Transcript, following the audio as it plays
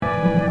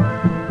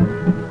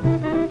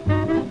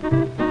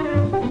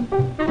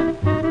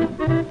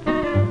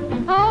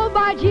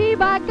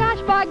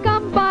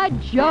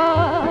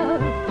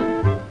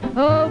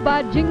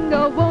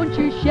Jingo, won't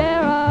you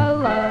share our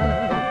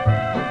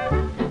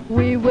love?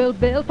 We will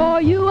build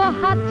for you a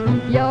hut.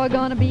 You're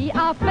gonna be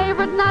our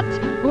favorite nut.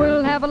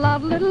 We'll have a lot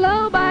of little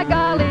oh by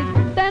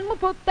gollies. Then we'll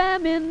put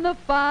them in the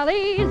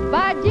follies.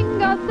 By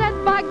Jingo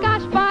said, by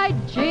gosh, by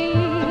gee.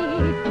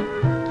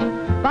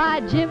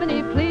 By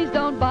Jiminy, please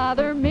don't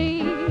bother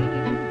me.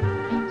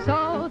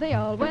 So they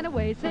all went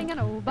away singing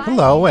oh by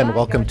Hello gee, and by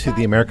welcome gosh, to by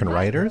the American gee,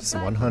 Writers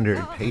by 100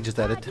 gee, Pages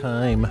at a by gee.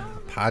 Time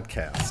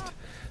podcast.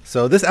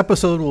 So this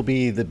episode will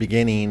be the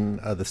beginning,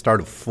 the start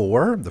of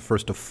four, the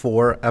first of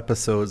four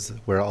episodes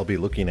where I'll be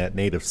looking at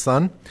Native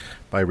Son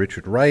by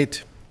Richard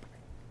Wright.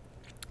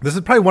 This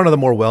is probably one of the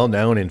more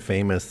well-known and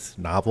famous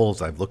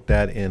novels I've looked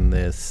at in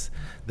this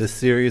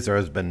series. There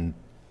has been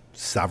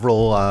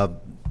several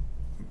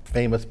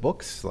famous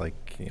books like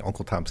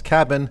Uncle Tom's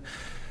Cabin,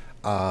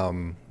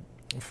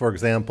 for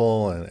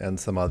example, and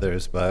some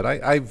others. But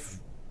I've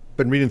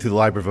been reading through the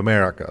Library of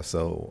America,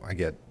 so I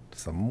get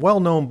some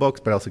well-known books,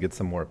 but I also get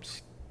some more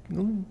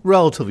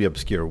relatively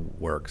obscure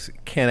works,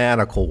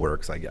 canonical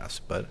works, I guess,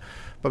 but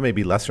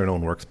maybe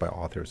lesser-known works by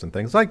authors and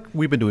things like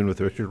we've been doing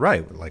with Richard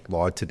Wright, like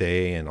Law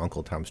Today and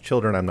Uncle Tom's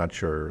Children. I'm not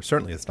sure.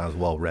 Certainly it's not as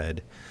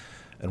well-read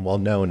and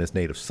well-known as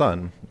Native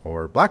Son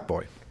or Black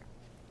Boy.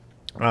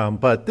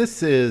 But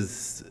this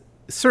is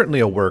certainly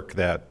a work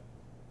that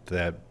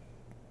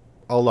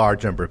a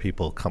large number of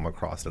people come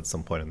across at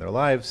some point in their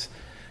lives,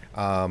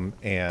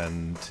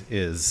 and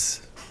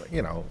is,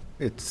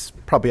 it's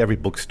probably every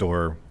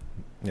bookstore,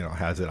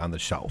 has it on the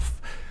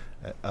shelf.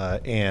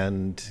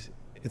 And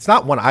it's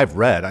not one I've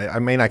read. I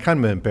mean, I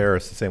kind of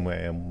embarrassed the same way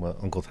I am with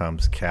Uncle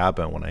Tom's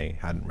Cabin when I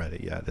hadn't read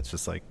it yet. It's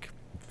just like,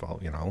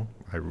 well,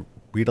 I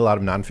read a lot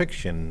of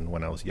nonfiction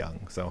when I was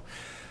young, so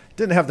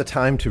didn't have the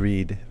time to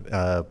read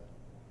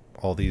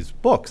all these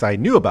books. I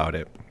knew about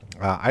it.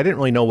 I didn't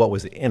really know what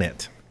was in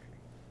it.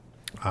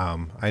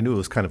 I knew it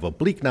was kind of a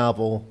bleak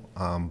novel,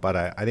 but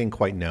I didn't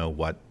quite know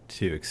what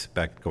to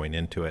expect going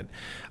into it.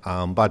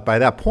 But by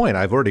that point,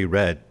 I've already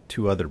read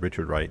two other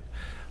Richard Wright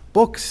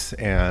books,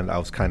 and I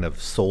was kind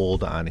of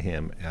sold on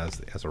him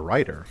as a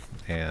writer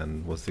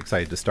and was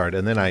excited to start.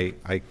 And then I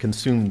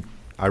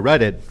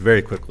read it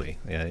very quickly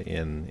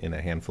in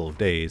a handful of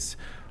days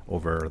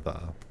over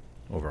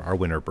our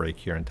winter break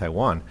here in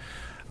Taiwan.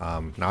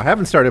 Now, I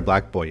haven't started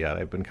Black Boy yet.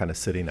 I've been kind of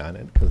sitting on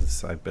it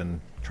because I've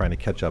been trying to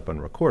catch up on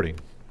recording.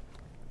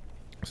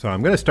 So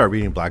I'm going to start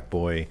reading Black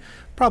Boy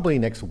probably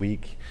next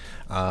week,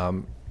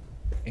 and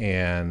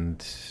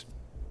then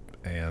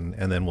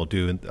we'll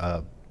do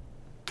the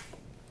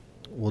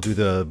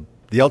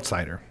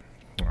Outsider,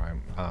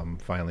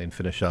 finally, and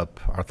finish up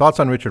our thoughts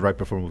on Richard Wright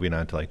before moving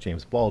on to like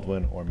James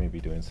Baldwin, or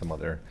maybe doing some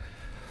other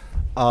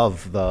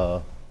of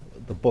the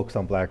books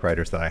on Black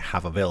writers that I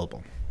have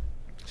available.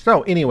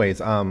 So,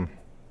 anyways,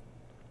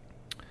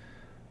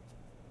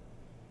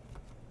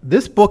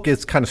 this book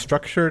is kind of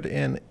structured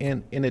in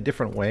a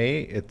different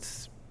way.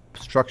 It's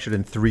structured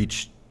in three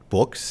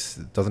books.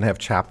 It doesn't have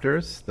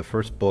chapters. The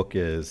first book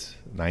is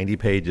 90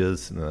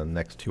 pages, and the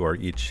next two are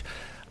each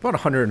about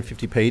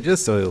 150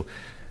 pages. So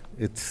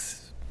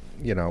it's,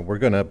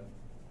 I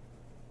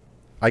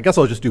guess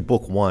I'll just do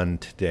book one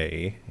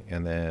today,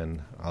 and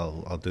then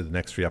I'll do the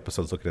next three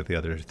episodes looking at the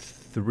other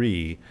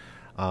three.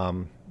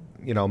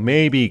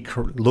 Maybe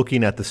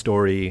looking at the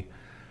story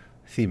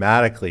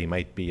thematically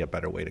might be a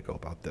better way to go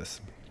about this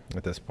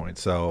at this point.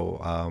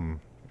 So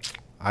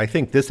I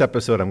think this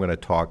episode I'm going to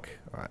talk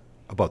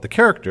about the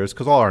characters,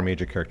 because all our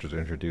major characters are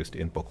introduced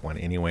in book one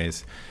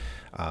anyways,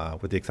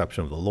 with the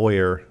exception of the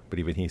lawyer, but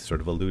even he's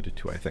sort of alluded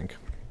to, I think.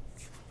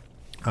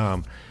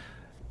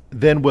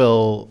 Then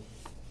we'll,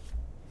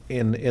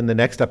 in the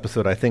next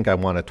episode, I think I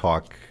want to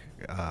talk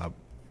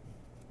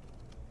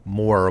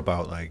more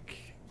about like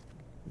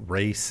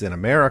race in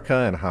America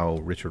and how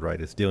Richard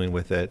Wright is dealing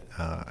with it,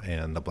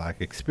 and the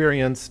Black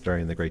experience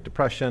during the Great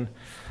Depression.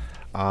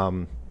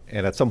 And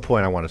at some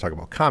point I want to talk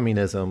about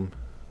communism.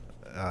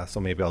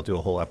 So maybe I'll do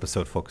a whole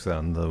episode focused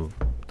on the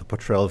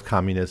portrayal of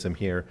communism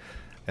here.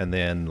 And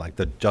then like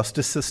the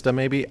justice system,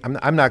 maybe.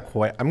 I'm not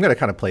quite, I'm going to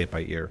kind of play it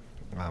by ear.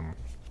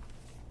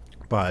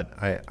 But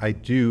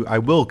I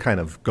will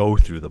kind of go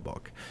through the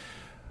book.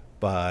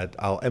 But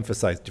I'll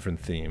emphasize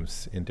different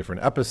themes in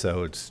different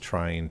episodes,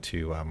 trying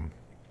to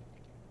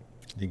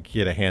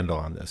get a handle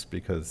on this,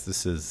 because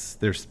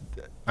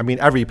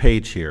every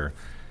page here,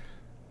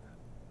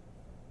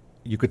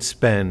 you could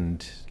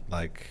spend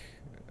like,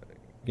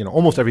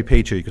 almost every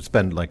page here, you could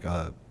spend like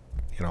a,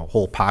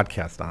 whole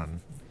podcast on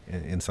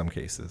in some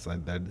cases.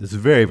 That is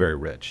very, very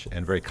rich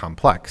and very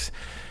complex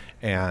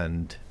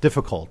and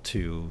difficult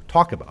to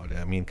talk about.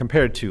 I mean,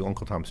 compared to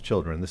Uncle Tom's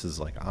Children, this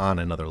is like on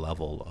another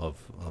level of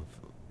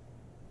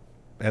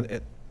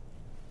and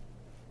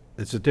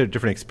it's a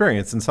different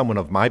experience. And someone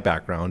of my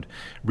background,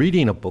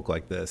 reading a book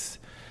like this,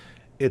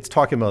 it's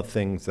talking about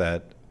things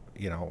that,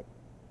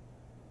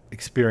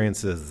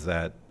 experiences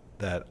that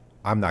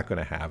I'm not going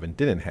to have and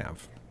didn't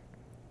have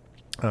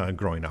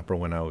growing up, or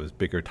when I was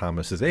Bigger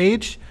Thomas's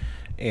age.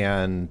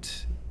 And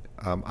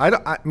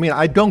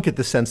I don't get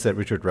the sense that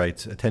Richard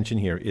Wright's attention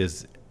here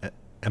is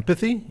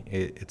empathy.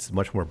 It's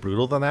much more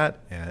brutal than that.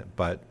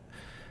 But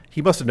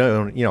he must have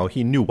known,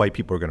 he knew white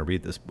people were going to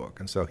read this book,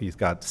 and so he's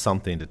got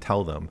something to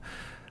tell them.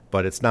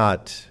 But it's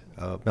not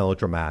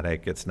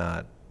melodramatic. It's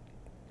not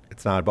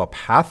about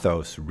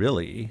pathos,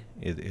 really.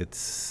 It's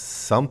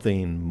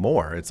something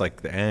more. It's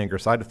like the anger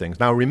side of things.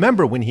 Now,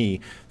 remember when he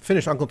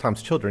finished Uncle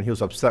Tom's Children, he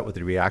was upset with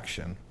the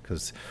reaction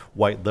because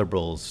white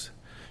liberals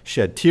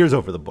shed tears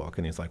over the book,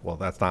 and he's like, well,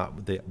 that's not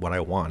what I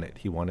wanted.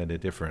 He wanted a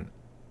different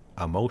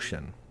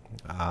emotion.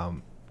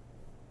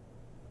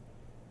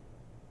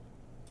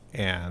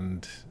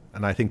 And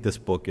I think this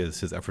book is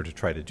his effort to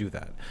try to do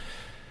that.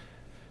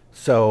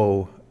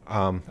 So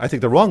I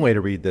think the wrong way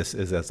to read this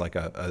is as like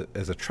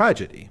as a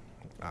tragedy.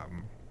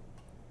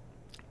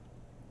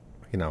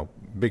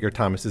 Bigger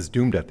Thomas is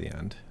doomed at the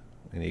end,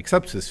 and he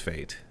accepts his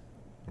fate,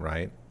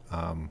 right?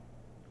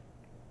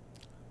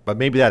 But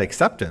maybe that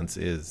acceptance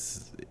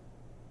is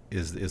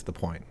the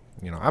point.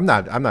 I'm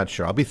not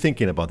sure. I'll be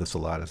thinking about this a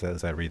lot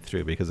as I read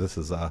through, because this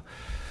is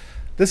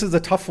a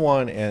tough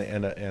one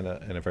and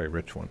a very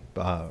rich one,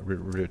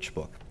 rich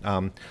book.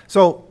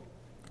 So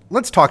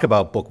let's talk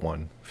about book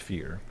one,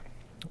 Fear.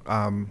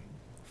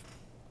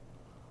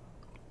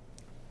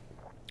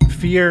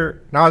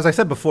 Fear. Now, as I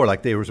said before,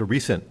 there was a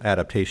recent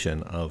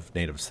adaptation of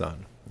Native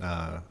Son,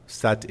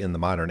 set in the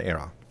modern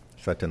era,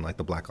 set in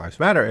the Black Lives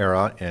Matter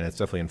era, and it's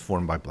definitely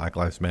informed by Black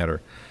Lives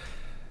Matter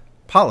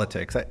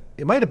politics.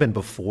 It might have been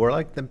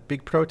before the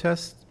big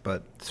protests,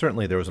 but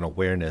certainly there was an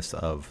awareness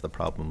of the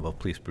problem of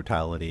police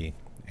brutality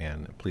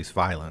and police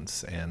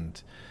violence,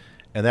 and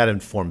that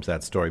informs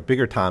that story.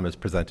 Bigger Tom, is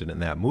presented in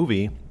that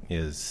movie,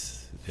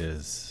 is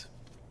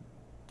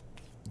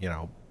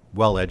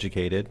well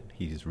educated.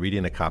 He's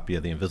reading a copy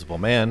of The Invisible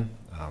Man,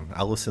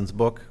 Ellison's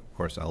book. Of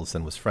course,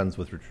 Ellison was friends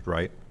with Richard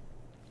Wright.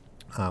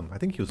 I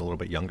think he was a little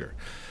bit younger,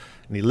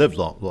 and he lived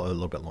a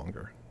little bit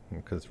longer,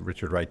 because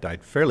Richard Wright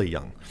died fairly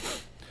young.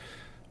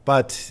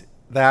 But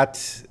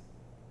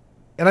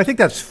and I think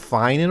that's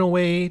fine in a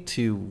way,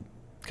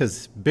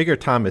 because Bigger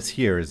Thomas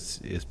here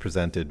is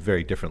presented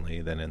very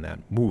differently than in that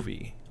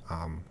movie.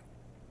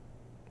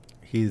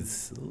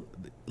 He's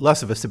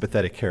less of a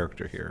sympathetic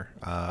character here,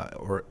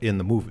 or in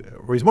the movie,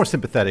 or he's more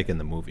sympathetic in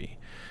the movie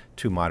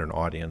to modern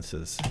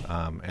audiences.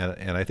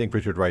 And I think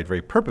Richard Wright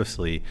very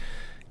purposely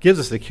gives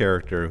us a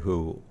character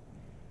who,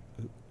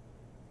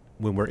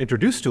 when we're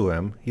introduced to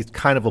him, he's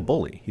kind of a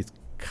bully. He's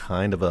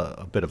kind of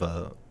a bit of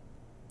a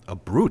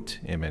brute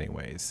in many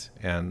ways,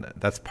 and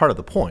that's part of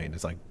the point.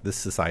 It's this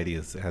society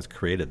has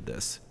created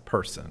this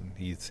person.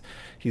 He's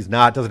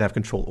doesn't have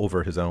control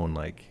over his own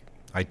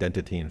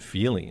identity and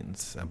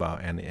feelings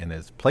about and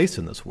his place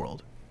in this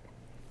world.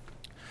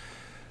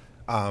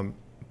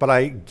 But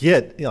I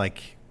get when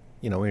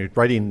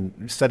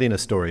you're setting a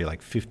story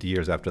 50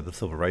 years after the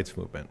Civil Rights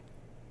Movement,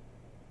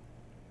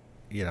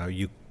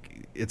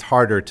 it's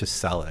harder to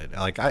sell it.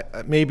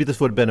 Maybe this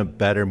would have been a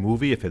better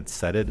movie if it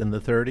said it in the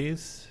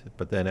 30s,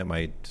 but then it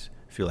might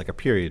feel like a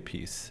period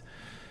piece,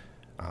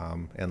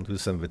 and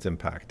lose some of its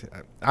impact.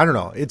 I don't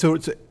know.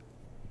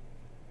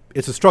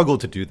 It's a struggle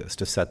to do this,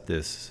 to set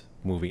this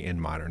movie in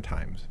modern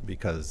times,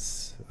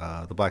 because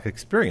the Black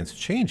experience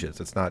changes.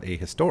 It's not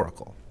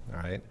ahistorical,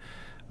 all right?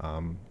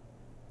 And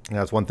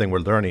that's one thing we're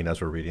learning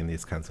as we're reading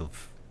these kinds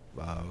of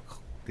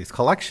these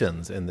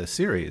collections in this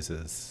series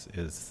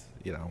is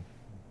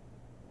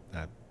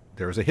that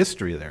there's a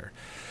history there,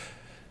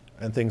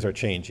 and things are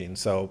changing.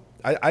 So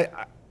I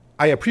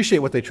appreciate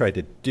what they tried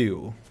to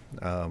do.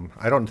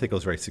 I don't think it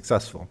was very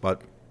successful,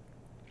 but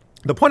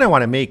the point I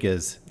want to make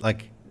is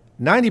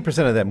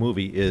 90% of that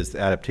movie is the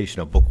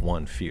adaptation of book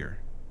one, Fear.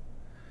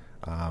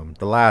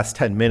 The last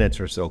 10 minutes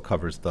or so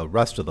covers the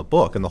rest of the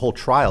book, and the whole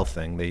trial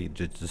thing they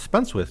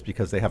dispense with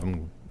because they have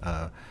him.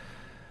 I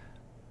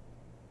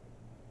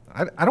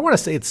don't want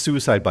to say it's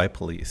suicide by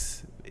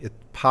police. It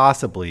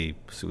possibly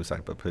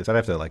suicide by police. I'd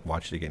have to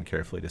watch it again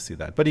carefully to see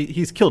that. But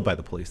he's killed by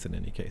the police in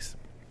any case.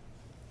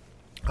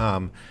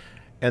 And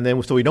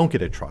then so we don't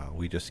get a trial.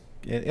 We just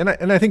and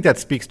I think that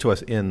speaks to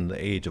us in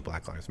the age of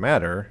Black Lives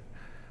Matter,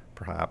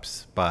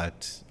 perhaps.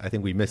 But I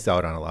think we missed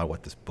out on a lot of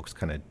what this book's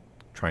kind of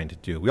trying to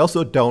do. We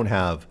also don't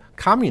have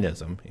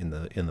communism in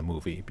the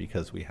movie,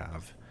 because we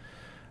have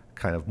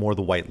kind of more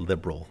the white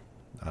liberal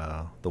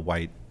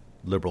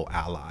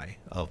ally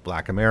of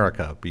Black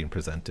America being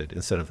presented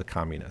instead of the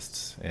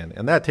communists.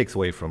 And that takes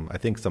away from, I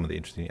think, some of the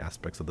interesting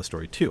aspects of the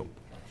story too.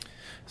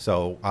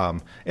 So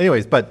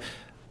anyways, but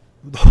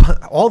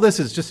all this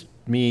is just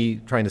me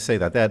trying to say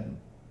that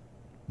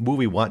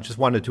movie just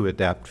wanted to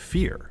adapt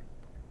Fear.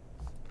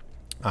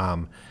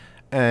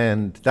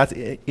 And that's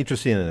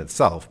interesting in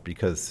itself,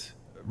 because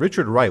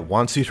Richard Wright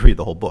wants you to read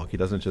the whole book. He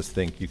doesn't just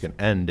think you can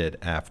end it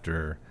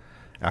after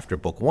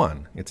book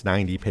one. It's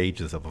 90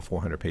 pages of a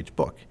 400-page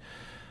book.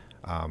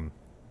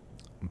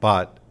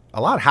 But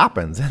a lot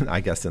happens, I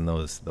guess, in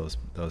those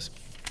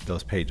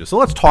pages. So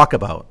let's talk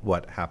about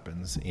what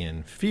happens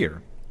in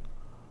Fear,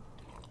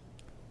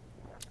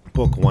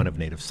 book one of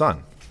Native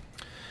Son.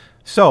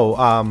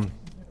 So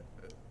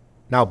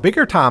now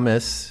Bigger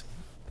Thomas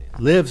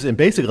lives in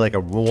basically a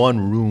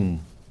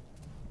one-room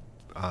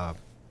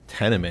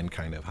tenement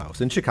kind of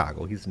house in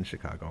Chicago. He's in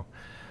Chicago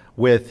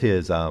with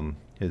his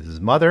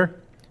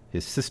mother,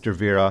 his sister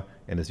Vera,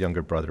 and his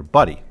younger brother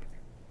Buddy.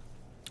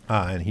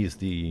 And he's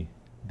the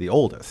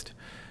oldest.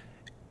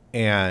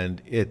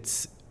 And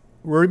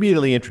we're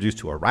immediately introduced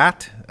to a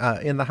rat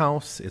in the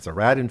house. It's a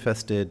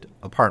rat-infested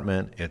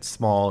apartment. It's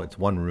small. It's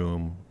one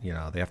room.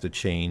 They have to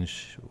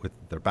change with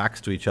their backs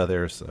to each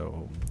other.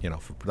 So,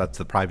 that's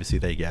the privacy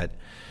they get.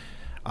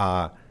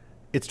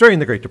 It's during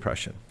the Great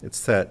Depression. It's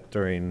set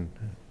during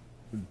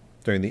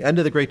the end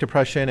of the Great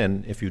Depression.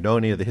 And if you know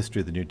any of the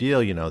history of the New Deal,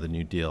 the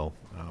New Deal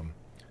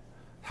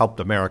helped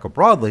America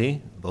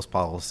broadly, those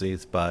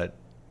policies, but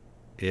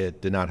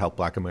it did not help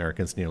Black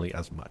Americans nearly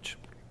as much.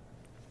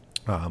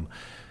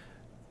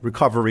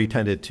 Recovery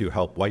tended to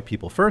help white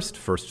people first.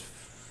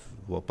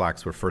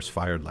 Blacks were first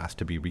fired, last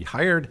to be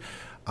rehired.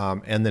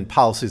 And then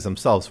policies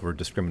themselves were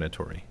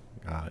discriminatory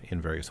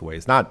in various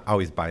ways, not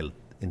always by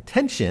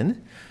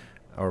intention,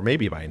 or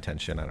maybe by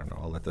intention. I don't know.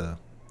 I'll let the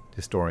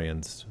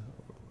historians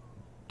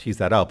tease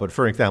that out. But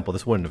for example,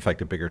 this wouldn't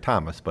affect Bigger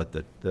Thomas, but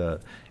the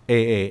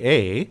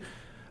AAA,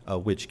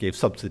 which gave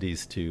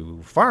subsidies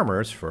to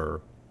farmers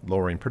for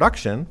lowering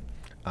production,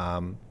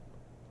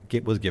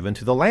 was given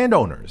to the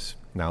landowners.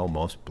 Now,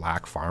 most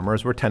Black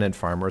farmers were tenant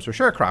farmers or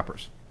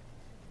sharecroppers.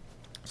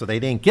 So they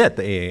didn't get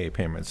the AAA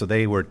payment. So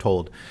they were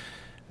told,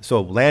 so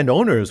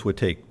landowners would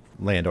take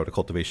land out of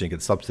cultivation and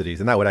get subsidies,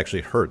 and that would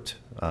actually hurt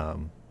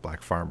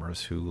Black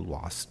farmers who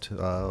lost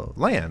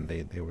land.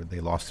 They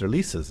lost their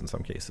leases in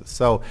some cases.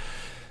 So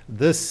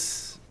the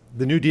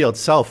New Deal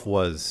itself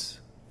was,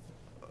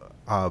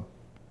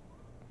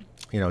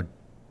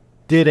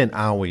 didn't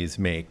always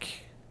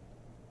make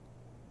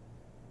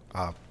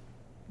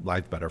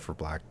life better for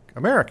Black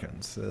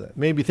Americans.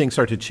 Maybe things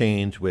started to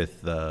change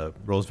with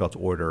Roosevelt's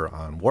order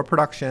on war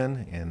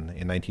production in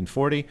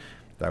 1940.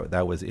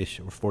 That was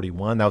issued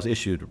 41. That was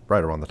issued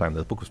right around the time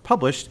the book was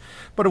published,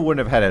 but it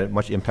wouldn't have had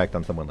much impact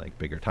on someone like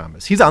Bigger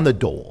Thomas. He's on the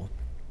dole.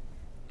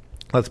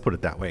 Let's put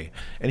it that way.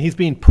 And he's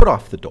being put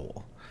off the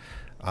dole.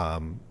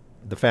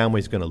 The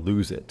family's going to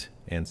lose it,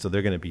 and so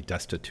they're going to be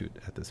destitute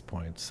at this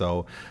point.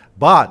 So,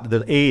 but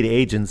the aid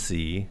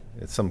agency,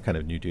 it's some kind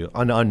of New Deal,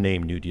 an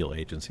unnamed New Deal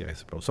agency, I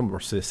suppose, some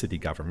city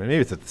government, maybe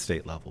it's at the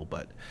state level,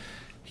 but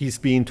he's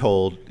being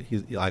told,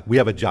 he's like, we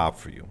have a job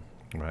for you,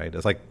 right?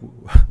 It's like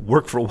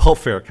work for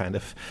welfare kind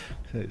of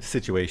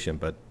situation,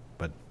 but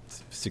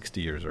 60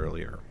 years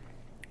earlier.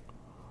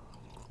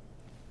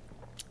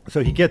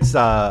 So he gets,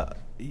 and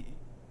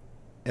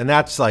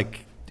that's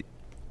like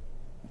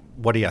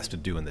what he has to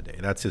do in the day.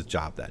 That's his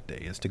job that day,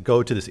 is to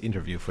go to this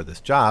interview for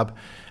this job,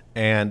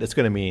 and it's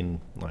going to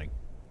mean like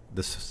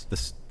the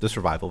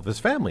survival of his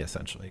family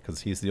essentially,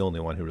 because he's the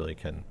only one who really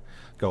can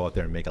go out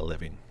there and make a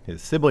living.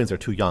 His siblings are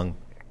too young,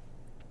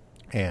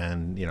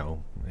 and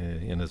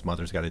and his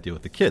mother's got to deal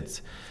with the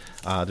kids.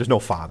 There's no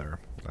father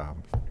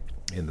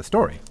in the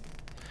story.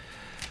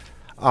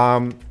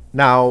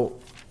 Now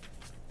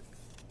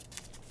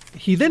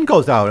he then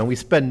goes out, and we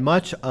spend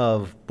much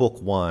of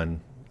book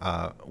one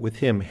with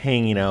him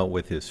hanging out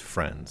with his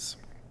friends.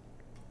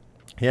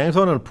 He hangs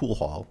out in a pool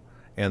hall,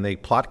 and they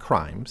plot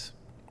crimes.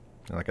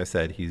 And like I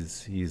said,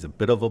 he's a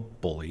bit of a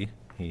bully.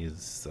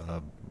 He's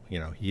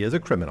he is a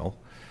criminal,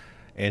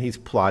 and he's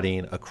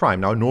plotting a crime.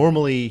 Now,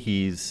 normally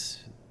he's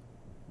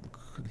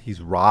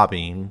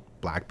robbing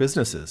Black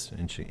businesses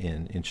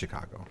in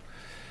Chicago,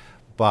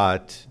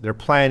 but they're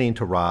planning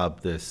to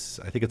rob this.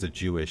 I think it's a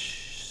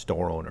Jewish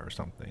store owner or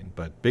something.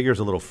 But Bigger's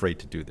a little afraid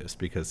to do this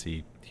because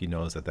he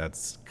knows that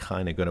that's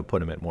kind of going to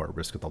put him at more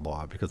risk of the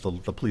law, because the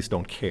police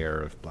don't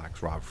care if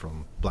Blacks rob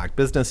from Black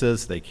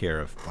businesses. They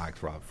care if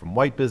Blacks rob from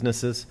white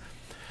businesses.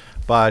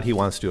 But he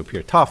wants to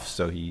appear tough,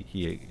 so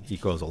he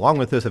goes along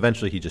with this.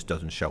 Eventually, he just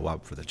doesn't show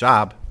up for the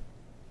job.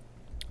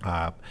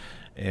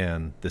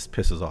 And this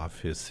pisses off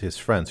his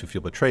friends who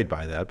feel betrayed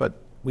by that.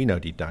 But we know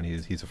deep down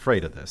he's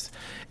afraid of this.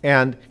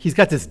 And he's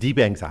got this deep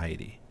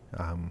anxiety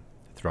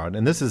throughout.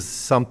 And this is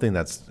something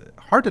that's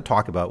hard to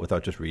talk about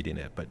without just reading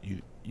it. But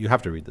you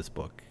have to read this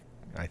book,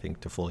 I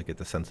think, to fully get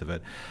the sense of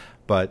it.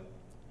 But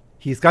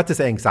he's got this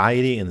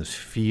anxiety and this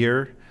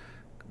fear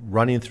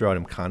running throughout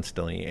him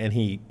constantly, and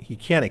he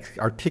can't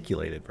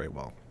articulate it very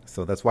well.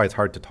 So that's why it's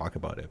hard to talk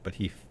about it. But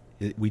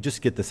we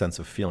just get the sense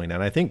of feeling.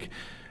 And I think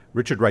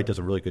Richard Wright does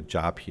a really good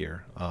job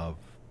here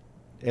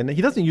and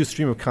he doesn't use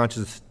stream of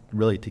consciousness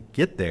really to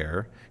get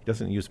there. He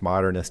doesn't use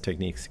modernist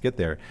techniques to get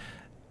there.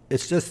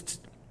 It's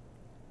just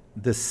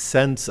this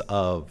sense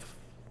of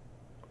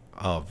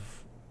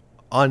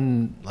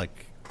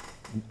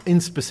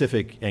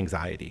inspecific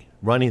anxiety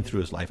running through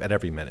his life at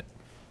every minute,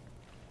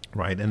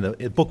 right?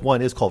 And book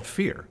one is called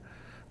Fear,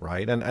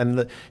 right?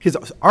 And his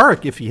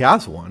arc, if he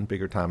has one,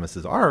 Bigger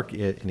Thomas's arc,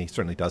 and he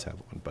certainly does have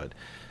one, but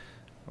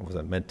I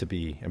wasn't meant to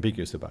be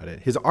ambiguous about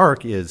it. His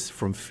arc is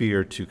from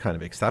fear to kind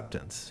of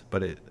acceptance,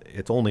 but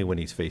it's only when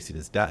he's facing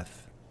his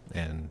death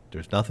and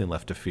there's nothing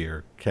left to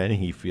fear can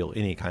he feel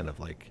any kind of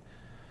like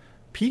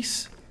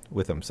peace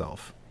with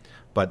himself.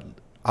 But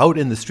out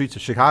in the streets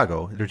of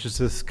Chicago, there's just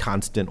this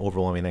constant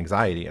overwhelming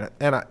anxiety.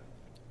 And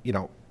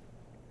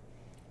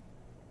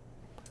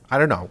I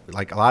don't know,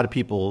 like a lot of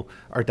people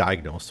are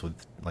diagnosed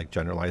with like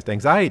generalized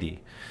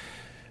anxiety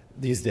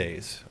these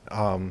days.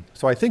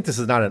 So I think this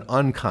is not an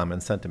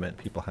uncommon sentiment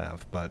people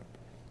have, but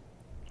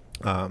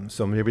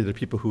so maybe there are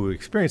people who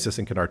experience this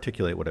and can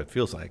articulate what it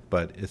feels like,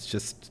 but it's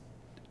just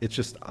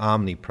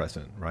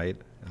omnipresent, right?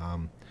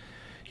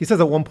 He says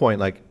at one point,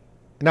 like,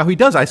 now he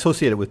does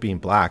associate it with being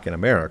black in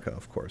America,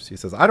 of course. He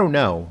says, I don't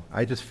know,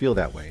 I just feel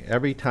that way.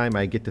 Every time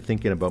I get to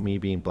thinking about me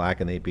being black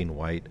and they being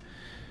white,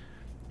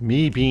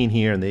 me being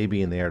here and they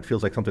being there, it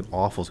feels like something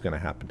awful is going to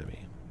happen to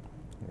me,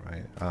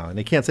 right? And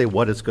he can't say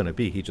what it's going to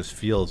be. He just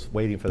feels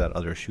waiting for that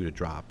other shoe to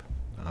drop,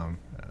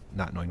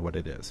 not knowing what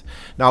it is.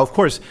 Now, of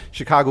course,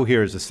 Chicago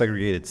here is a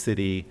segregated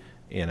city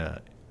in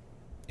a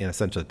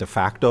sense, a de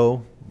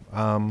facto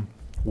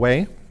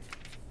way.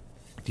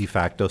 De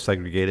facto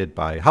segregated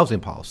by housing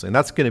policy, and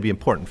that's going to be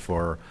important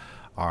for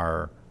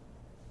our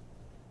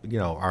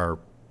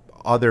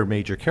other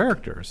major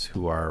characters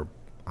who are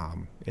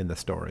in the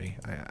story.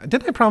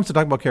 Didn't I promise to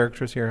talk about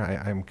characters here?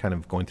 I'm kind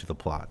of going through the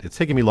plot. It's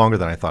taking me longer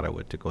than I thought I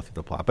would to go through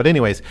the plot. But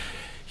anyways,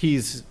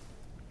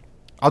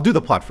 I'll do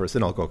the plot first,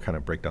 then I'll go kind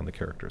of break down the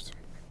characters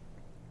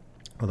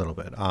a little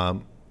bit.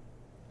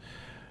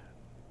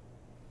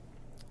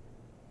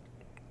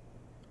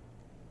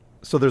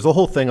 So there's a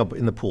whole thing up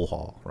in the pool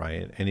hall,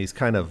 right? And he's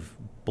kind of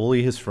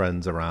bully his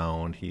friends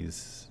around.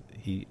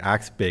 He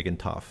acts big and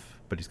tough,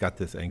 but he's got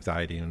this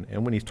anxiety.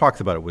 And when he talks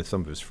about it with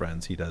some of his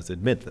friends, he does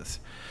admit this.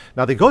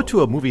 Now they go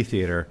to a movie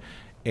theater,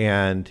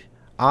 and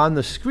on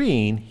the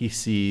screen he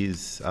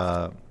sees,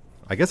 I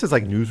guess it's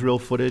like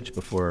newsreel footage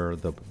before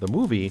the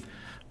movie,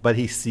 but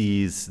he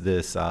sees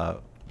this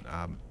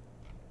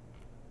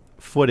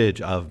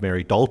footage of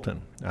Mary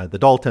Dalton. The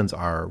Daltons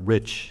are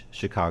rich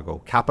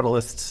Chicago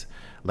capitalists,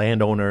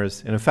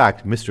 landowners, and in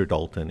fact, Mr.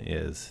 Dalton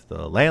is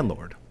the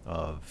landlord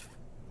of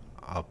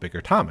Bigger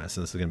Thomas.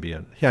 And this is going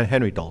to be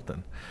Henry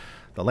Dalton.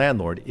 The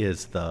landlord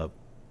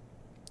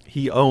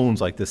he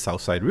owns like this South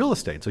Side real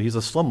estate, so he's a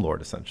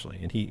slumlord essentially,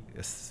 and he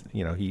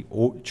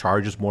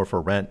charges more for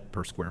rent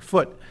per square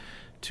foot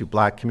to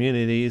black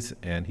communities,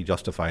 and he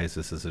justifies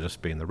this as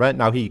just being the rent.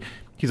 Now he's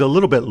a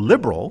little bit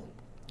liberal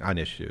on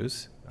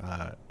issues.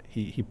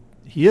 He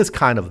is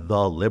kind of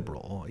the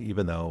liberal,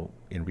 even though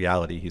in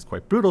reality he's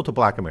quite brutal to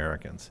black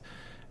Americans,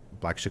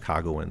 black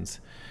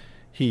Chicagoans.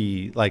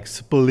 He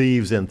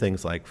believes in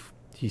things like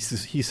he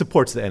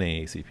supports the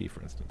NAACP,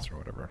 for instance, or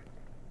whatever.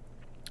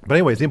 But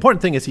anyways, the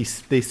important thing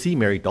is they see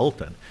Mary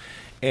Dalton,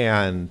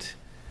 and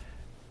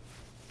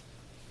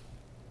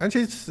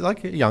she's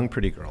like a young,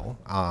 pretty girl,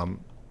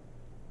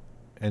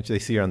 and they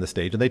see her on the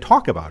stage, and they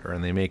talk about her,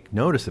 and they make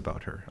notice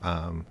about her.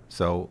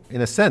 So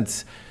in a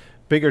sense,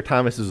 Bigger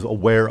Thomas is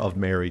aware of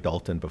Mary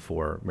Dalton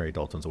before Mary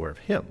Dalton's aware of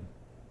him,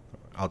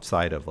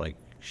 outside of like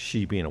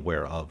she being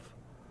aware of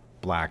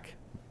black,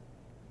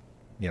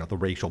 the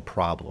racial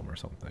problem or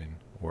something,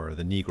 or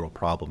the Negro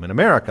problem in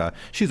America.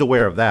 She's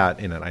aware of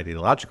that in an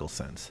ideological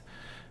sense,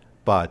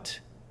 but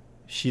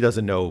she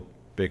doesn't know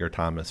Bigger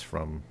Thomas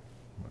from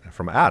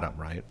Adam,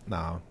 right?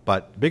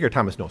 But Bigger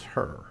Thomas knows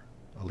her,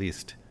 at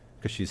least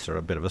because she's sort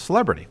of a bit of a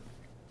celebrity.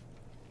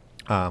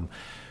 And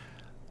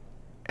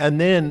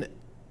then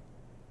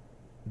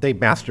they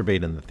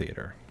masturbate in the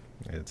theater.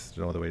 It's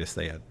no other way to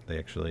say it. They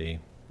actually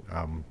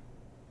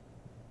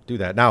do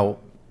that. Now,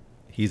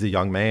 he's a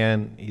young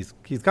man.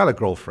 He's got a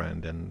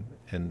girlfriend,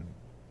 and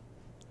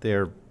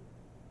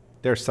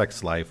their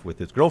sex life with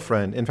his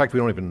girlfriend. In fact, we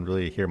don't even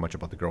really hear much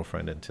about the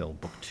girlfriend until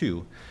book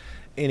 2,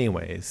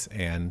 anyways.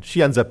 And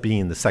she ends up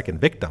being the second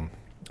victim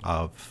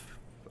of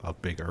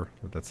Bigger.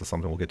 That's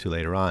something we'll get to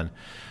later on.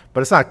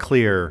 But it's not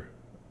clear,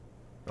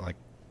 like,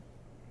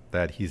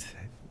 that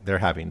they're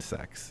having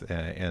sex,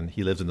 and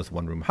he lives in this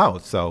one-room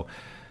house. So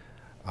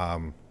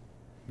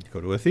you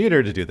go to a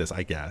theater to do this,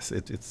 I guess.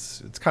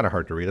 It's kind of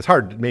hard to read. It's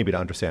hard maybe to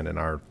understand in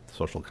our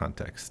social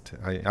context.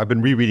 I've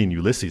been rereading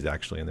Ulysses,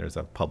 actually, and there's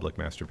a public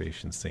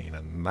masturbation scene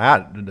in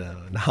that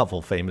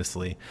novel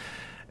famously.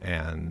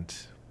 And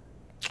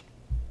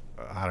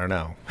I don't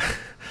know.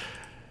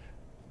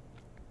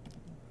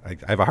 I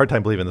have a hard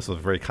time believing this was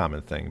a very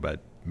common thing,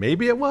 but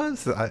maybe it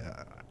was. I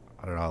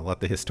don't know, I'll let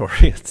the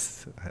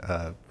historians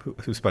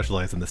who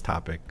specialize in this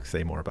topic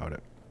say more about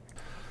it.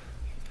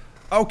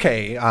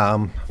 Okay,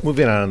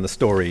 moving on in the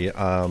story.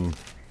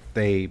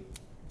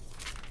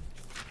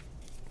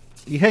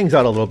 He hangs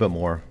out a little bit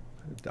more.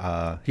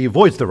 He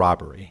avoids the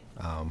robbery.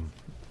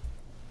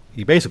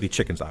 He basically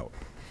chickens out.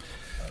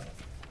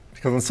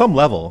 Because on some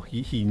level,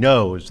 he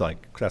knows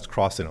like that's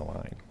crossing a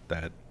line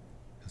that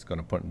is going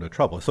to put him into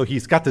trouble. So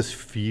he's got this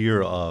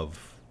fear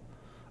of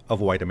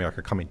white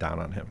America coming down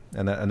on him,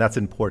 and that's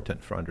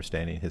important for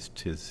understanding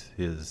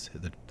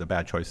the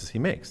bad choices he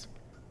makes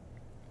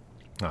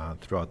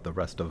throughout the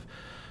rest of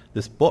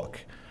this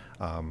book.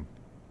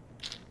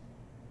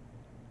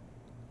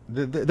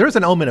 There's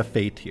an element of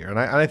fate here, and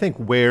I think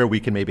where we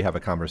can maybe have a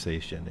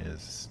conversation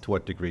is to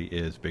what degree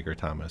is Bigger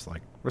Thomas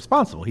like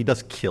responsible. He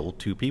does kill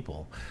 2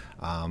 people,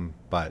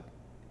 but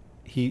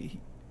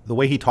the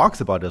way he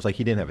talks about it is like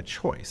he didn't have a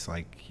choice.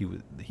 Like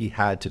he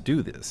had to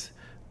do this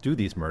do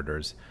these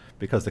murders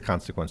because the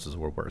consequences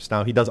were worse.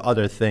 Now, he does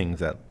other things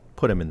that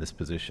put him in this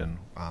position.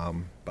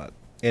 But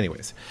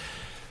anyways,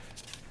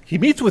 he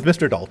meets with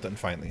Mr. Dalton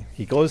finally.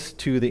 He goes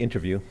to the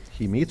interview.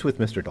 He meets with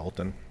Mr.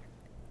 Dalton,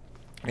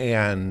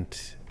 and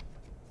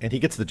he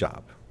gets the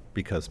job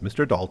because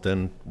Mr.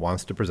 Dalton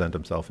wants to present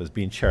himself as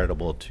being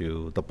charitable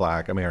to the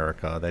Black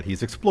America that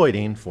he's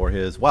exploiting for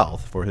his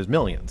wealth, for his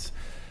millions.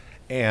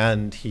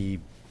 And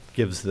he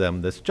gives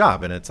them this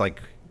job, and it's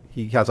like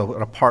he has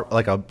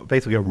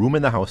basically a room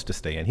in the house to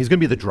stay in. He's going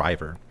to be the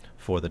driver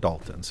for the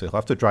Daltons. So he'll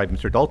have to drive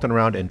Mr. Dalton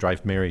around and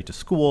drive Mary to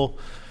school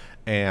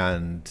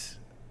and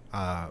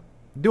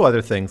do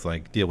other things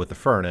like deal with the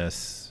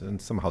furnace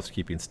and some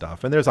housekeeping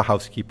stuff. And there's a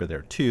housekeeper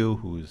there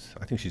too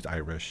I think she's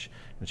Irish,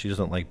 and she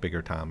doesn't like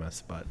Bigger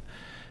Thomas, but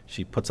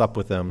she puts up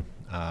with him.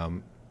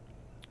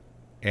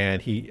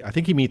 And I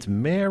think he meets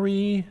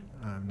Mary.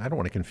 I don't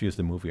want to confuse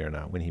the movie or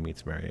not when he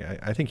meets Mary.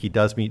 I think he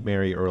does meet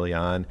Mary early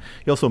on.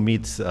 He also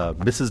meets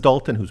Mrs.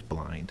 Dalton, who's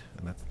blind,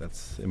 and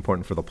that's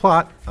important for the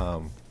plot.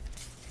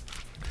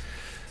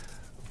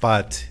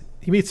 But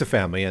he meets the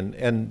family,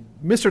 and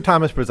Mr.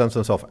 Thomas presents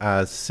himself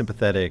as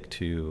sympathetic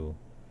to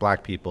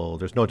Black people.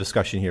 There's no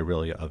discussion here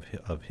really of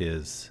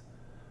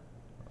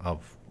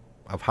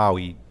how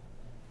he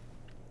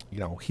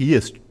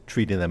is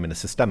treating them in a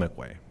systemic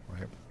way.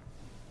 Right?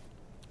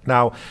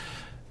 Now,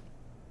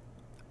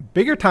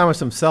 Bigger Thomas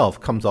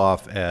himself comes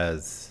off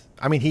as,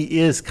 he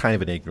is kind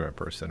of an ignorant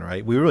person,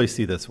 right? We really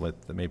see this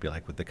with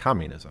the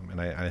communism,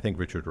 and I think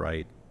Richard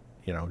Wright,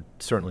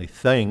 certainly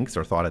thinks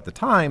or thought at the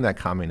time that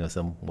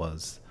communism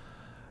was,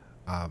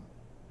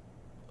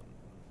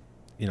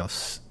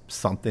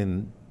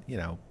 something,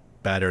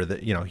 better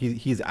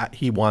that,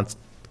 he wants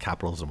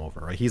capitalism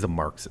over, right? He's a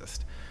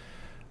Marxist.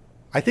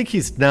 I think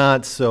he's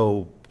not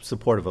so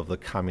supportive of the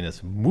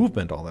communist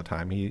movement all the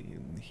time.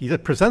 He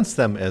presents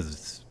them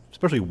as,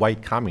 especially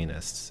white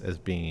communists, as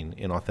being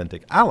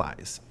inauthentic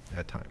allies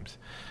at times.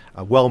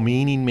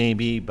 Well-meaning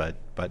maybe, but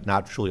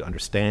not truly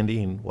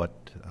understanding what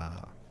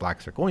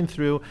Blacks are going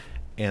through,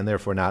 and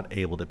therefore not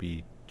able to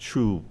be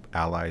true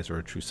allies or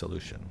a true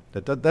solution.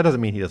 That doesn't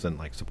mean he doesn't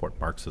support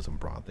Marxism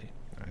broadly.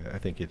 I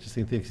think he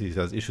thinks he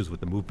has issues with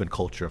the movement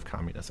culture of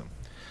communism.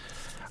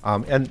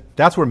 And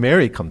that's where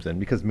Mary comes in,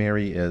 because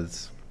Mary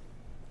is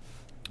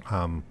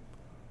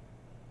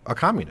a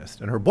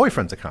communist, and her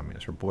boyfriend's a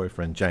communist, her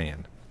boyfriend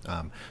Jan.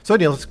 So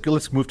anyway,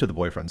 let's move to the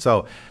boyfriend.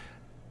 So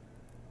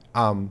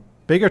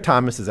Bigger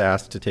Thomas is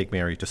asked to take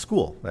Mary to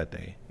school that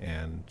day,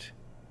 and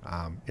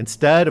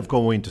instead of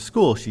going to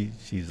school,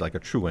 she's like a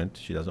truant.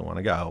 She doesn't want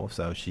to go,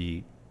 so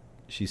she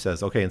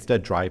says, okay,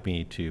 instead drive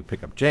me to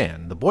pick up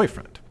Jan, the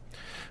boyfriend,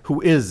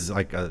 who is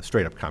like a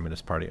straight-up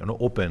Communist Party, an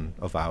open,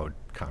 avowed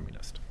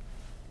communist,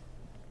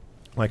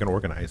 like an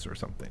organizer or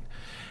something.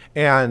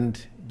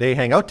 And they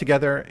hang out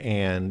together,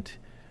 and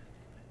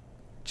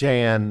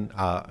Jan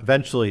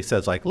eventually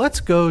says, let's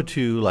go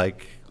to a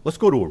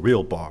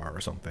real bar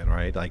or something,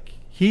 right?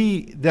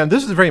 Then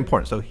this is very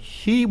important. So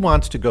he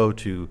wants to go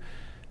to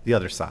the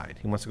other side.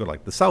 He wants to go to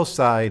the south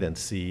side and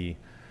see,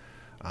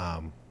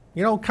 kind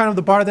of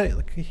the bar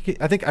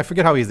that I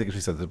forget how he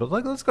actually says this, but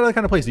let's go to the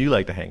kind of place you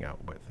like to hang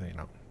out with,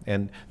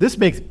 And this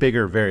makes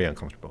Bigger very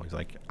uncomfortable. He's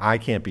like, I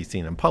can't be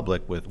seen in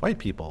public with white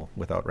people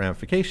without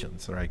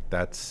ramifications, right?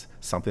 That's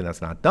something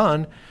that's not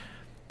done.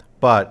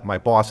 But my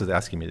boss is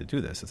asking me to do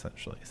this,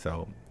 essentially.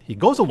 So he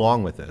goes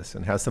along with this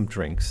and has some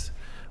drinks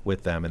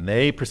with them, and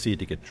they proceed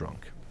to get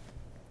drunk.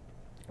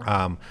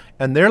 And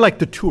they're like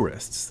the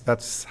tourists.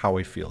 That's how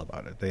we feel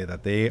about it.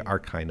 They are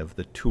kind of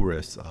the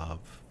tourists of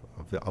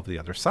the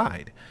other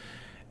side,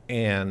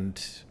 and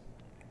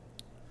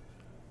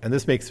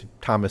this makes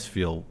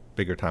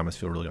Bigger Thomas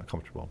feel really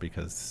uncomfortable,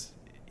 because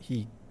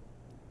he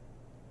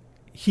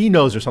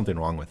knows there's something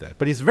wrong with it,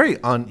 but he's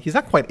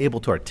not quite able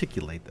to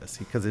articulate this,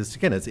 because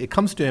it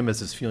comes to him as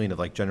this feeling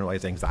of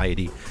generalized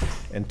anxiety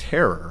and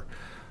terror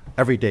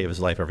every day of his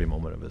life, every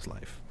moment of his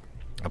life,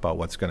 about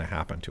what's going to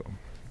happen to him.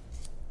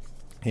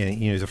 And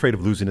he's afraid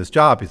of losing his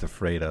job. He's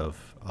afraid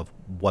of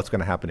what's going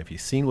to happen if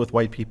he's seen with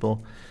white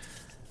people.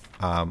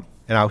 And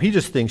now he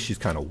just thinks she's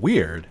kind of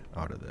weird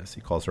out of this.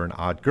 He calls her an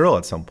odd girl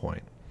at some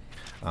point.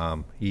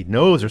 He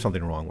knows there's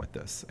something wrong with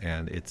this,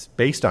 and it's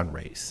based on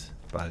race,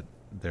 but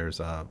there's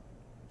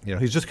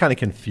he's just kind of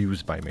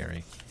confused by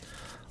Mary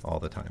all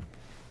the time.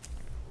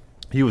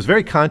 He was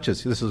very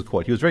conscious, this is a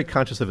quote, he was very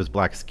conscious of his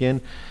black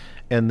skin,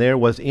 and there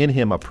was in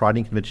him a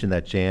prodding conviction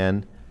that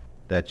Jan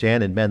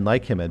and men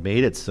like him had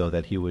made it so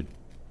that he would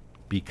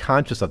be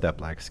conscious of that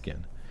black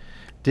skin.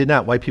 Did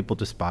not white people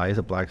despise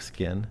a black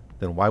skin?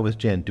 Then why was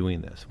Jan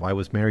doing this? Why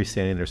was Mary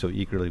standing there so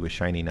eagerly with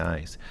shining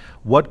eyes?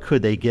 What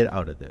could they get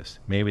out of this?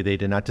 Maybe they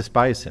did not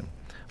despise him,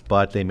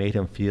 but they made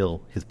him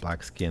feel his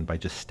black skin by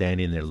just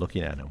standing there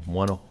looking at him,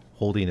 one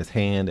holding his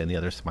hand and the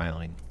other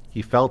smiling.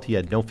 He felt he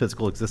had no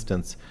physical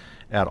existence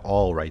at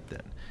all right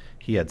then.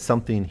 He had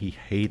something he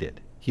hated.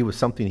 He was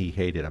something he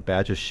hated, a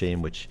badge of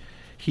shame which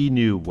he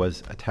knew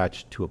was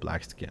attached to a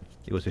black skin.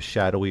 It was a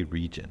shadowy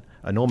region,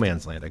 a no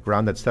man's land, a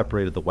ground that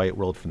separated the white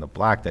world from the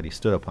black that he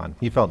stood upon.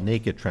 He felt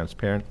naked,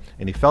 transparent,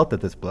 and he felt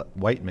that this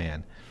white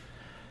man,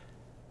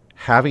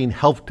 having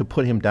helped to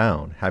put him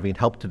down, having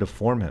helped to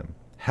deform him,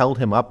 held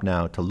him up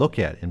now to look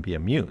at and be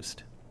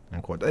amused.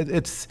 Unquote.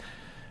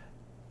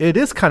 It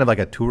is kind of like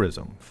a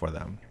tourism for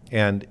them,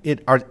 and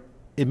it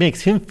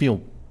makes him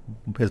feel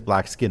his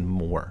black skin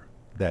more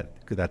that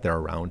they're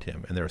around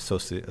him and they're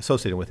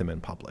associated with him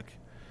in public,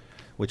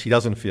 which he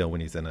doesn't feel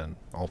when he's in an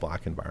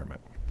all-black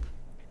environment.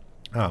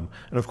 And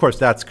of course,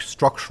 that's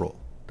structural.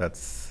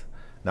 That's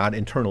not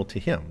internal to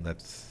him.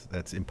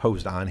 That's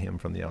imposed on him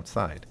from the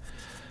outside.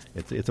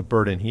 It's a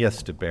burden he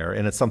has to bear,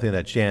 and it's something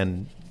that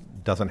Jan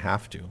doesn't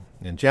have to.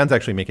 And Jan's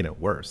actually making it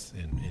worse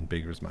in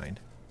Bigger's mind.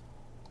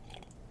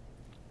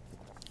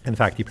 In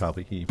fact, he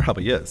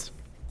probably is.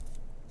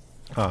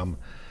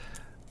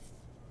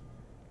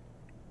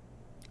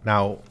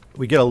 Now,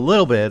 we get a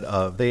little bit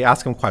of, they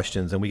ask him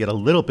questions, and we get a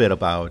little bit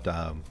about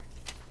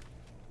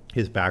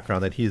his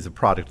background, that he's a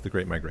product of the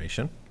Great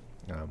Migration.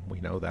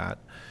 We know that.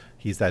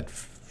 He's that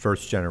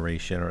first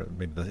generation, or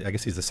maybe I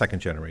guess he's the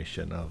second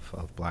generation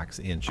of blacks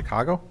in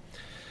Chicago.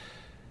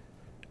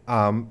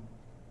 Well,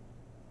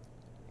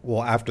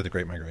 after the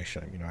Great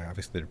Migration,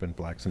 obviously there have been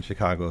blacks in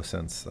Chicago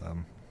since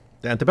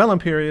the antebellum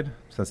period,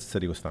 since the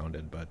city was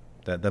founded, but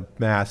the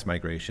mass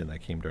migration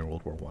that came during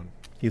World War I.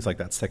 He's like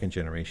that second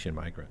generation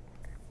migrant.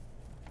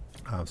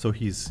 So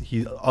he's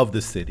of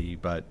the city,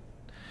 but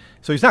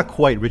so he's not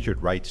quite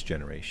Richard Wright's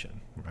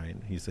generation, right?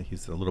 He's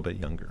a little bit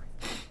younger.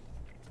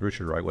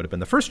 Richard Wright would have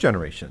been the first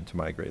generation to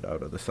migrate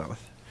out of the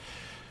South,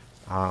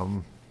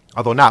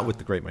 although not with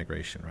the Great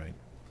Migration, right?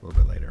 A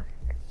little bit later.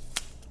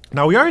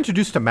 Now we are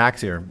introduced to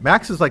Max here.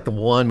 Max is like the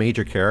one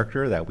major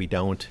character that we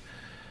don't,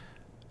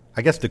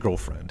 I guess the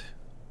girlfriend,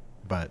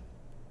 but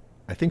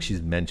I think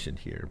she's mentioned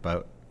here.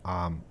 But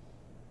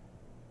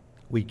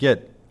we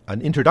get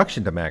an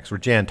introduction to Max where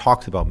Jan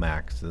talks about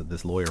Max,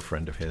 this lawyer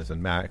friend of his,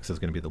 and Max is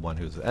going to be the one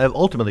who's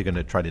ultimately going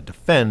to try to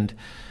defend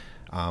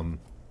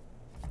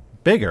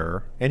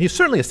Bigger, and he's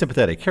certainly a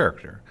sympathetic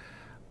character,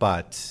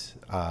 but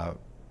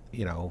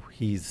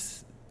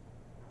he's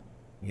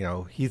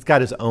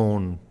got his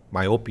own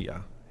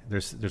myopia.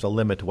 There's a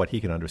limit to what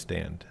he can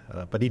understand,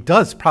 but he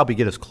does probably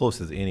get as close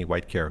as any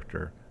white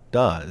character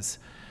does.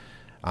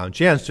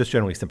 Jan's just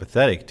generally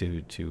sympathetic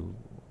to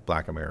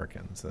black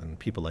Americans and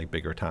people like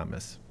Bigger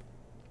Thomas.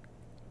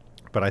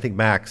 But I think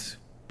Max,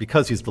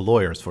 because he's the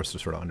lawyer, is forced to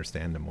sort of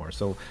understand him more.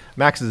 So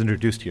Max is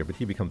introduced here, but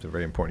he becomes a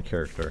very important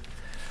character.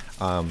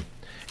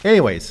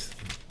 Anyways,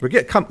 we're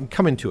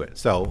coming to it.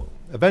 So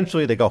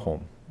eventually they go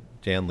home.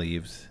 Jan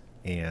leaves,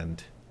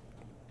 and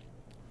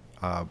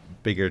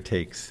Bigger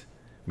takes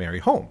Mary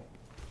home.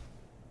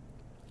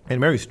 And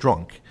Mary's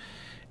drunk,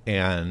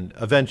 and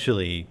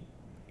eventually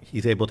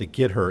he's able to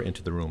get her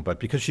into the room. But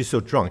because she's so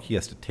drunk, he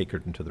has to take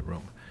her into the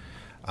room.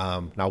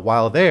 Now,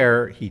 while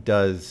there, he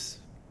does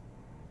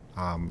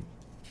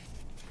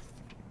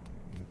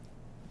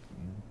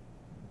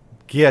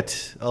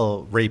get a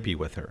little rapey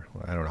with her.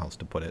 I don't know how else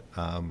to put it.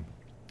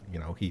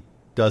 He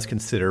does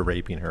consider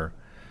raping her.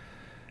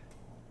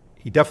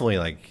 He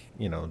definitely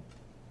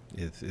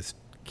is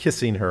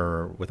kissing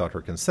her without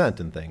her consent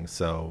and things.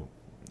 So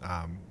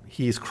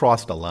he's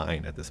crossed a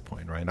line at this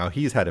point, right? Now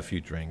he's had a few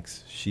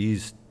drinks.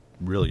 She's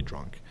really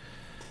drunk.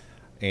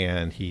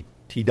 And he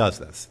does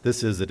this.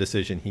 This is a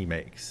decision he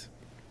makes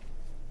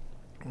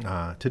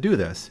to do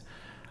this.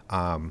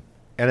 And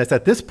it's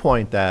at this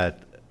point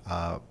that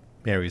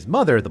Mary's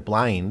mother, the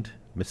blind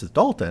Mrs.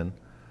 Dalton,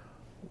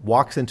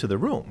 walks into the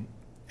room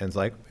and is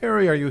like,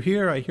 "Mary, are you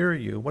here? I hear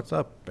you. What's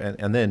up?"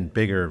 And then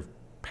Bigger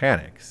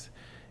panics,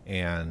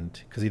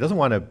 and because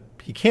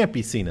he can't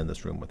be seen in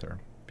this room with her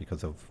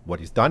because of what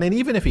he's done. And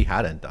even if he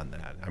hadn't done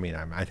that,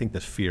 I think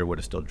this fear would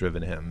have still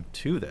driven him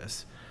to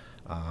this.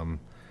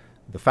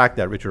 The fact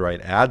that Richard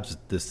Wright adds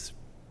this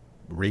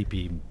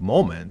rapey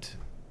moment,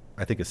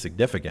 I think, is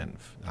significant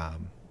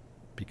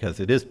because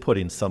it is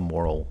putting some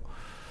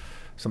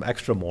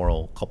extra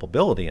moral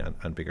culpability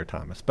on Bigger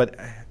Thomas. But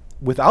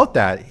without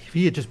that, if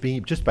he had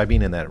just by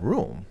being in that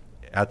room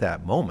at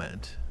that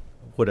moment,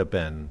 would have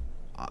been,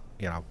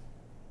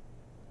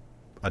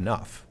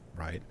 enough,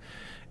 right?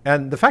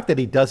 And the fact that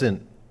he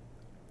doesn't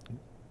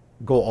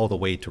go all the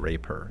way to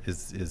rape her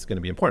is going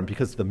to be important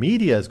because the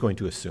media is going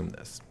to assume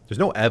this. There's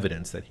no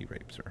evidence that he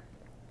rapes her.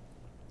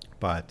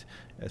 But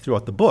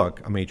throughout the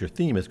book, a major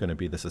theme is going to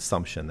be this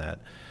assumption that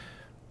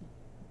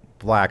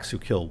blacks who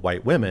kill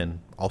white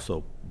women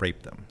also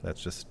rape them.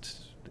 That's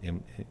just,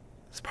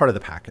 it's part of the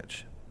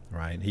package,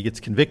 right? He gets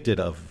convicted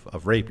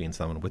of raping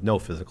someone with no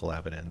physical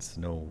evidence,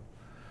 no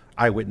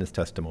eyewitness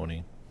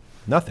testimony,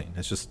 nothing.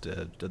 It's just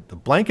the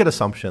blanket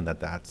assumption that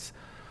that's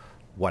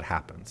what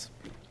happens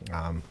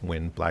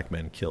when black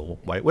men kill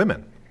white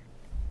women.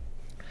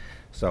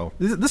 So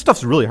this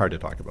stuff's really hard to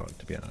talk about,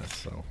 to be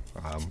honest. So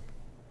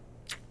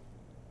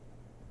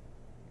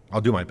I'll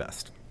do my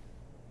best.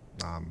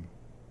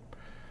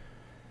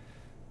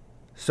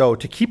 So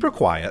to keep her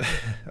quiet,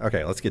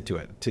 okay, let's get to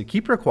it. To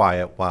keep her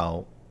quiet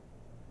while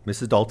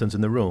Mrs. Dalton's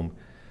in the room,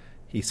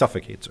 he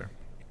suffocates her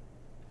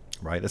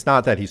right? It's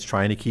not that he's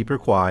trying to keep her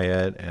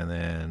quiet and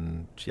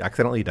then she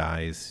accidentally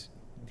dies.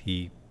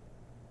 He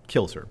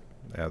kills her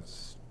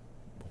as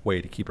a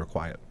way to keep her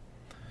quiet.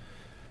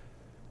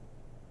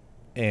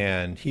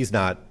 And he's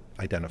not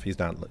identified.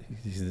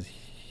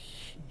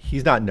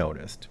 He's not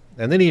noticed.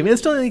 And then he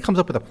instantly comes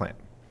up with a plan,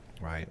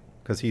 right?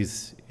 Because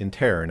he's in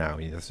terror now.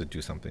 He has to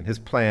do something. His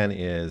plan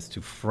is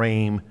to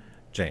frame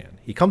Jan.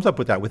 He comes up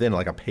with that within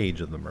like a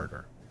page of the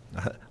murder,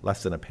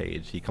 less than a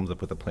page. He comes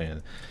up with a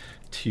plan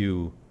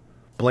to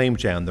blame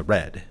Jan the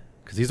Red,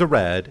 because he's a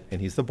Red and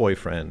he's the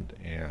boyfriend,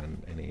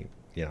 and he,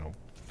 you know,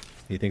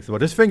 he thinks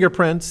about his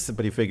fingerprints,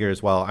 but he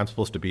figures, well, I'm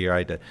supposed to be here.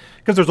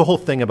 Because there's a whole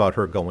thing about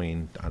her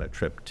going on a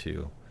trip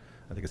to,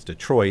 I think it's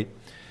Detroit,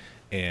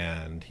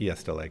 and he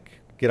has to like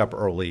get up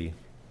early,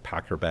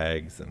 pack her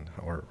bags, and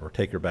or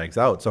take her bags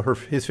out. So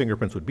his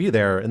fingerprints would be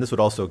there, and this would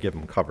also give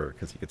him cover,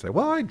 because he could say,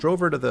 well, I drove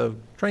her to the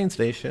train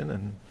station,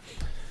 and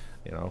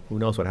you know, who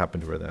knows what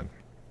happened to her then.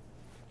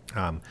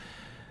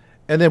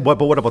 And then, but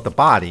what about the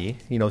body?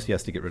 He knows he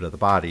has to get rid of the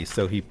body,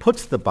 so he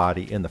puts the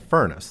body in the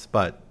furnace,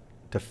 but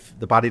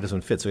the body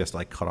doesn't fit, so he has to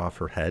like cut off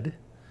her head,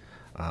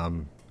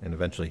 and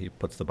eventually he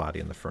puts the body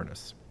in the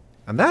furnace.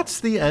 And that's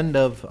the end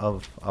of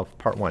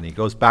part one. He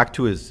goes back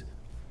to his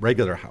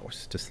regular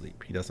house to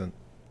sleep. He doesn't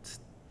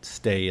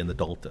stay in the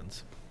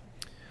Daltons.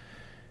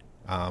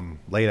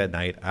 Late at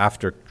night,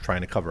 after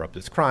trying to cover up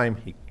this crime,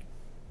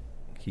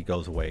 he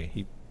goes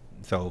away.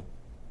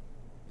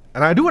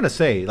 And I do want to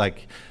say,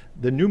 like,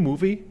 the new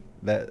movie,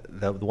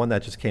 the one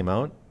that just came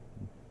out,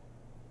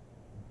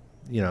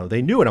 you know,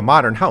 they knew in a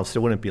modern house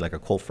there wouldn't be like a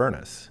coal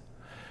furnace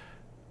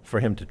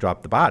for him to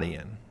drop the body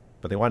in,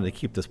 but they wanted to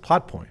keep this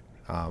plot point.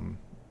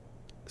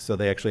 So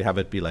they actually have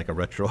it be like a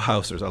retro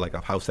house, or like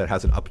a house that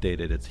hasn't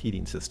updated its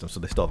heating system, so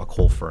they still have a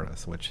coal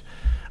furnace, which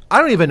I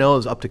don't even know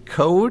is up to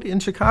code in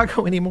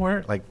Chicago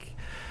anymore. Like,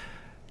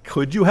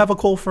 could you have a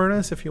coal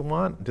furnace if you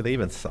want? Do they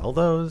even sell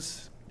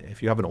those?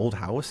 If you have an old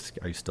house,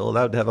 are you still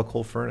allowed to have a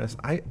coal furnace?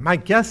 My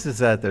guess is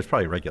that there's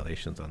probably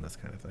regulations on this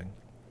kind of thing.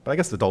 But I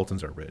guess the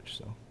Daltons are rich,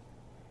 so.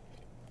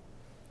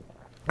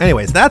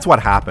 Anyways, that's what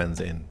happens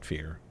in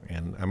Fear,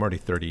 and I'm already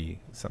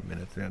 30-some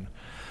minutes in.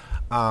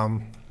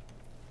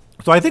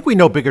 So I think we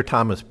know Bigger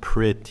Thomas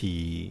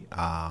pretty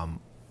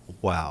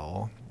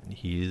well.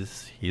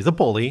 He's a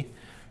bully.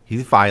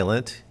 He's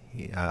violent.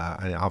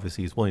 And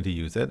obviously he's willing to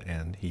use it,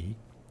 and he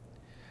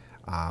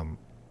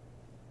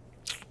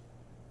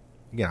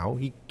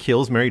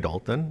kills Mary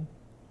Dalton.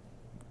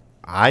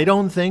 I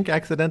don't think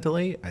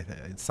accidentally.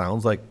 It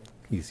sounds like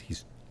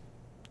he's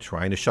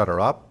trying to shut her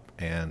up,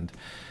 and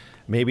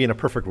maybe in a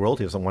perfect world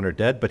he doesn't want her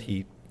dead, but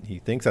he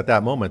thinks at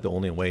that moment the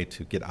only way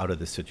to get out of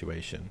this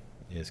situation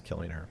is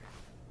killing her.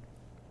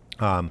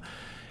 And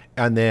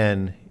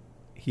then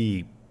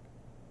he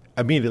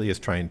immediately is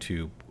trying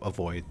to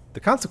avoid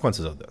the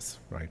consequences of this,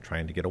 right?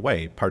 Trying to get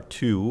away. Part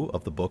 2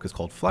 of the book is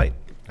called Flight.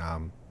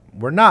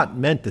 We're not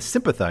meant to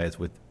sympathize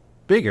with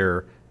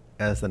Bigger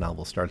as the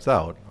novel starts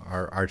out.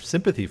 Our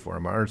sympathy for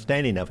him, our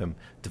understanding of him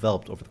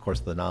developed over the course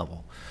of the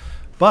novel.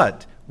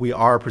 But we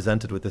are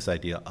presented with this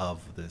idea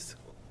of this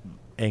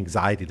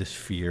anxiety, this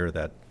fear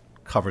that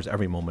covers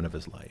every moment of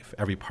his life,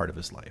 every part of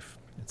his life.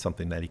 It's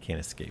something that he can't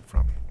escape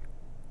from.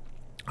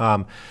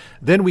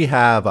 Then we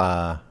have,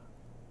 well,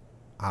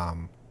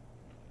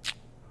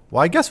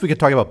 I guess we could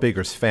talk about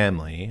Bigger's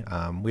family.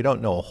 We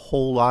don't know a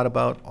whole lot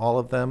about all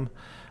of them.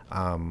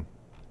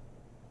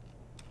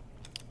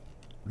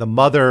 The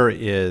mother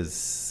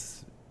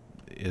is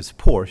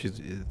poor.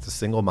 It's a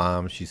single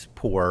mom. She's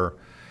poor.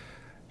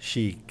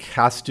 She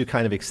has to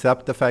kind of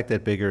accept the fact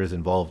that Bigger is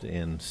involved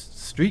in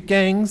street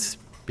gangs,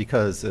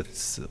 because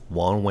it's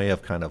one way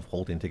of kind of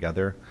holding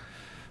together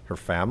her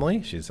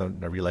family. She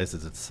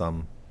realizes it's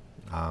some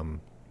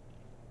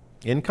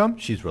income.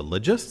 She's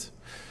religious,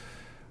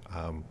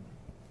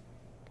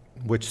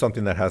 which is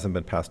something that hasn't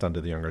been passed on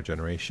to the younger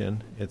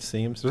generation, it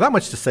seems. There's not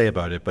much to say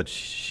about it, but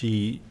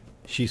she's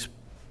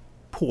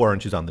poor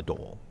and she's on the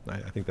dole. I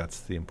think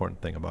that's the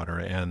important thing about her.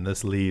 And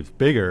this leaves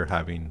Bigger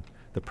having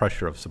the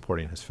pressure of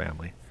supporting his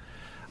family,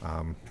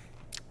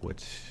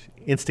 which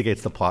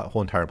instigates the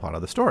whole entire plot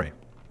of the story.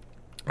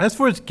 As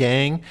for his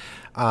gang,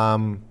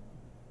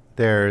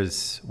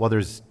 there's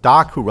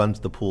Doc, who runs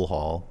the pool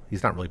hall.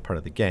 He's not really part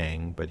of the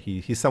gang, but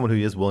he's someone who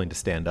is willing to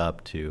stand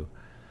up to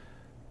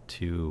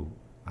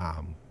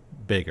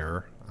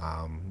Bigger,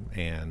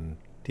 and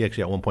he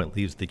actually at one point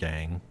leaves the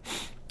gang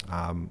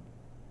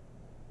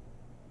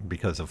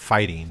because of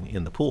fighting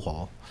in the pool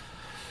hall.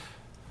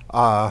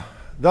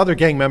 The other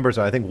gang members,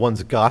 I think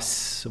one's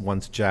Gus,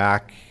 one's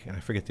Jack, and I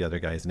forget the other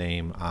guy's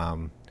name,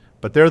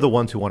 but they're the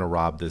ones who want to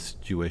rob this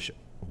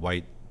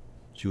white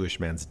Jewish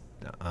man's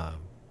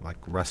like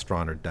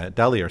restaurant or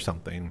deli or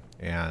something,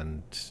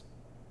 and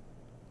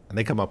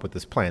they come up with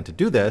this plan to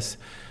do this,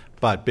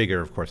 but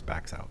Bigger, of course,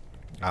 backs out.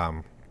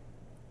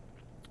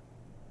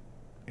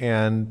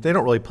 And they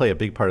don't really play a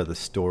big part of the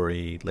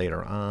story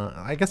later on.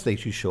 I guess they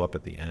do show up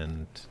at the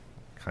end,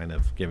 kind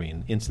of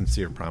giving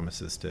insincere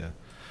promises to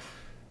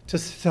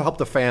help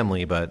the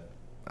family, but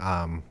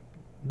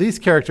these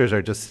characters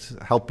are just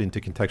helping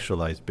to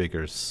contextualize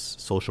Bigger's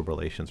social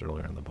relations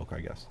earlier in the book,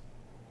 I guess.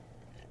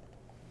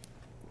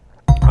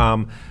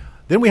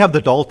 Then we have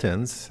the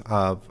Daltons.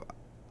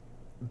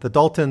 The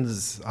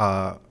Daltons,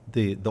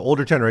 the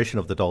older generation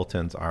of the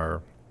Daltons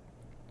are,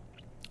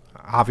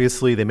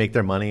 obviously they make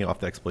their money off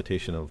the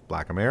exploitation of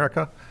Black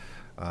America.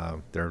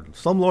 They're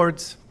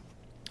slumlords,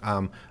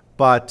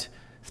 but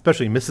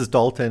especially Mrs.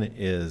 Dalton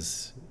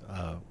is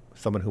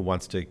someone who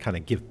wants to kind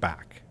of give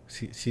back.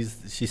 She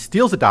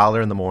steals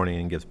 $1 in the morning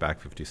and gives back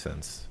 50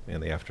 cents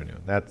in the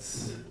afternoon.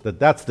 That's the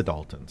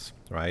Daltons,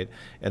 right?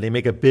 And they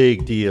make a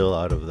big deal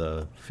out of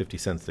the 50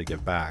 cents they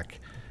give back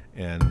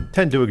and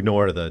tend to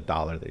ignore the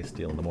 $1 they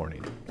steal in the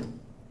morning.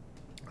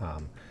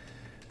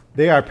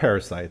 They are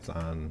parasites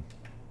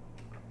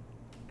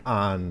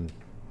on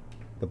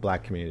the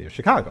Black community of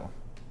Chicago,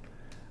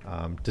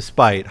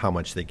 despite how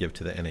much they give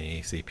to the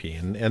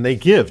NAACP. And they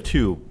give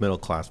to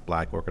middle-class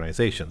Black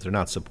organizations. They're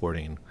not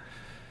supporting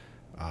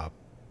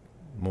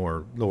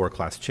more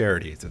lower-class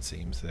charities, it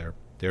seems.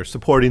 They're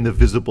supporting the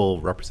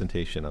visible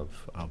representation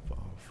of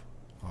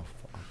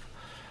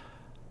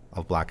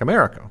Black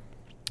America,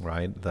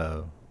 right?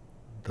 The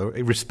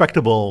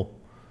respectable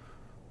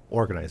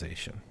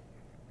organization.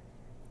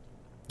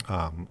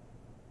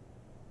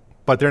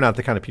 But they're not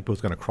the kind of people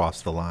who's going to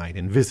cross the line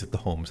and visit the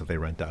homes that they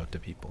rent out to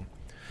people.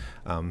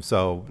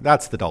 So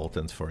that's the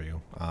Daltons for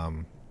you.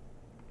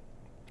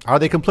 Are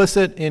they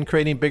complicit in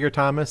creating Bigger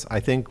Thomas? I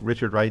think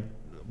Richard Wright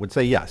would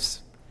say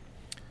yes.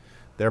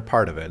 They're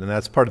part of it, and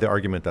that's part of the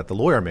argument that the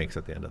lawyer makes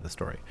at the end of the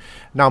story.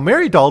 Now,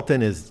 Mary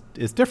Dalton is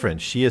different.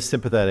 She is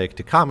sympathetic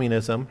to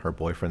communism. Her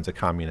boyfriend's a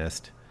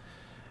communist.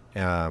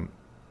 And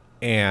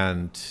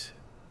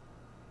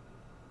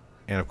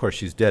of course,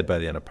 she's dead by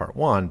the end of part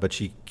 1, but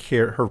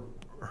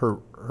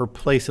her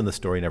place in the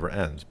story never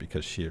ends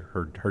because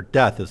her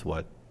death is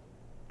what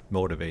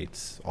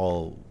motivates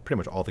pretty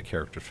much all the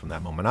characters from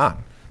that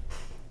moment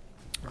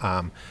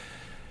on.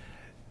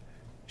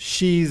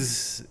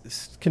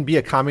 She's can be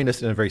a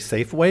communist in a very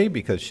safe way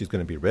because she's going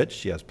to be rich.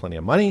 She has plenty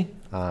of money.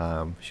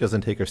 She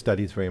doesn't take her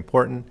studies very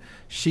important.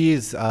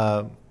 She's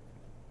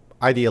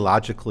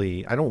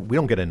ideologically, we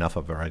don't get enough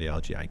of her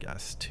ideology, I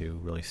guess, to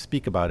really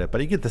speak about it,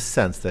 but you get the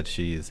sense that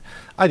she's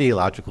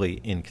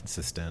ideologically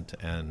inconsistent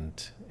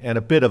and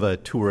a bit of a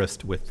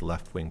tourist with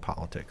left-wing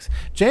politics.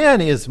 Jan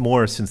is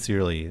more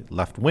sincerely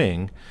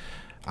left-wing,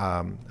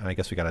 and I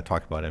guess we got to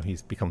talk about him. He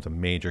becomes a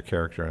major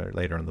character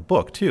later in the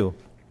book, too.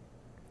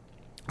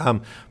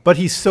 But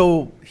he is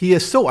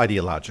so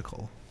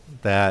ideological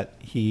that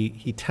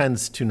he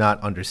tends to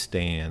not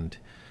understand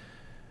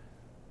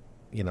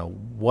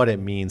what it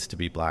means to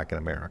be Black in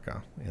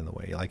America in the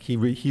way. Like he'd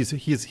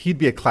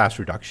be a class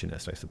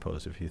reductionist, I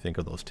suppose, if you think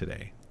of those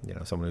today.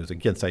 Someone who's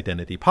against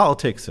identity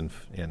politics and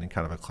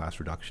kind of a class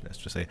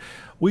reductionist. To say,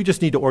 we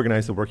just need to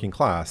organize the working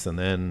class, and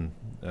then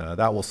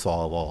that will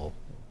solve all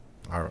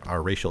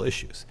our racial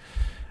issues.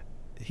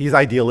 He's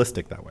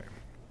idealistic that way,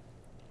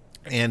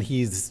 and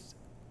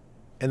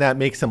that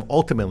makes him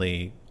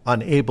ultimately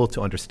unable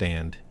to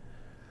understand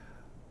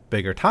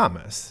Bigger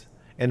Thomas.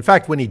 In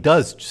fact, when he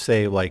does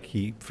say, like,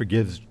 he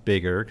forgives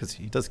Bigger because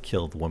he does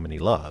kill the woman he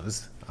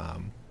loves,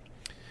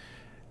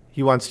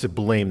 he wants to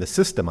blame the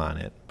system on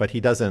it, but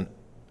he doesn't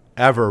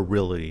ever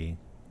really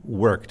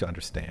work to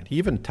understand. He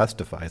even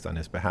testifies on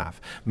his behalf.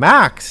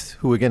 Max,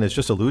 who again is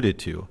just alluded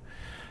to,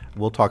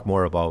 we'll talk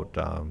more about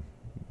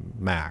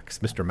Max,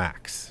 Mr.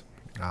 Max,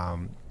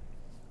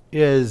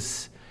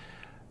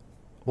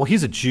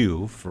 he's a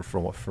Jew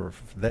for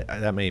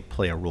that may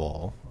play a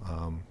role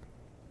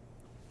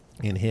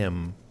in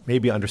him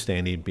maybe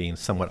understanding being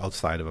somewhat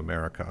outside of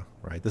America,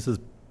 right?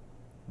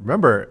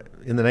 Remember,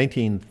 in the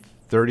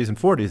 1930s and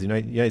 40s, the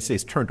United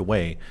States turned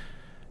away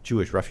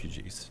Jewish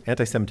refugees.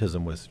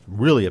 Anti-Semitism was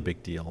really a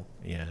big deal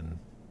in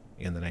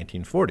the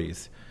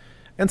 1940s,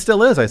 and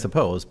still is, I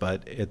suppose,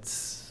 but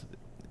this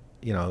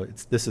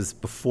is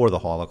before the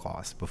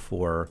Holocaust,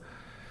 before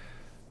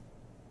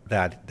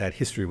that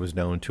history was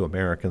known to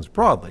Americans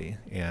broadly,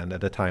 and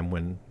at a time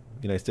when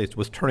the United States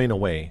was turning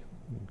away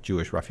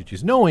Jewish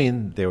refugees,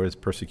 knowing there was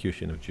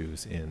persecution of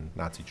Jews in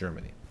Nazi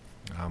Germany.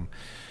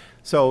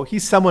 So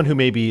he's someone who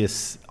maybe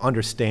is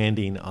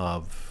understanding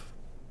of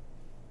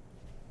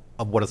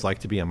what it's like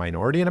to be a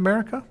minority in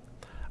America,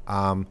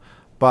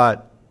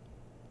 but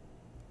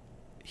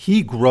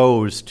he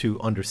grows to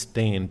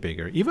understand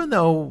Bigger, even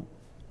though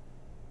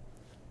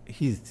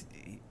he's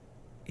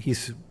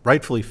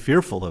rightfully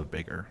fearful of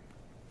Bigger.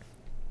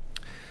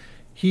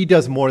 He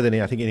does more than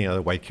I think any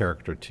other white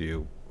character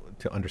to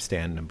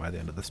understand him by the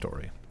end of the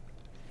story.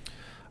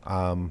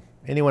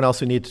 Anyone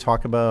else we need to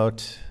talk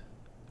about?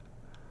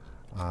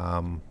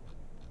 I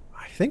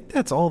think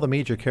that's all the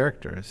major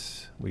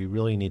characters we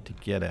really need to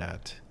get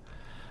at.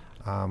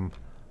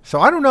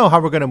 So I don't know how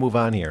we're going to move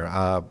on here.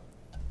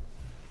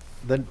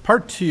 Then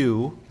part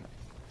 2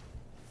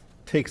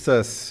 takes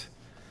us,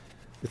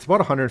 it's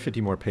about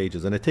 150 more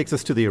pages, and it takes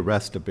us to the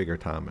arrest of Bigger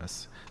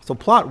Thomas. So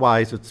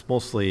plot-wise, it's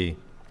mostly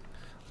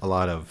a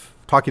lot of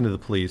talking to the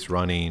police,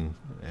 running.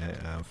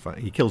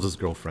 He kills his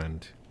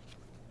girlfriend.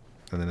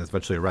 and then is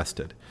eventually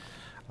arrested.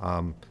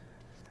 I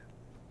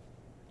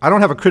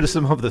don't have a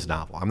criticism of this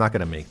novel. I'm not going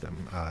to make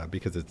them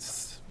because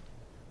it's,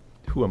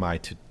 who am I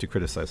to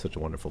criticize such a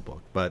wonderful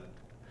book? But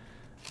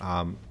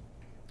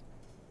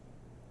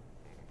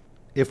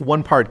if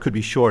one part could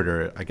be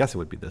shorter, I guess it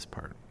would be this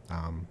part.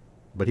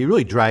 But he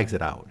really drags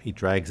it out. He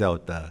drags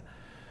out the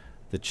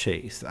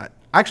chase. I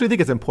actually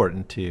think it's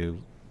important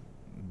to,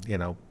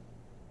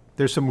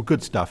 there's some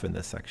good stuff in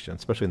this section,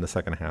 especially in the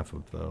second half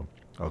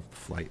of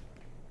Flight.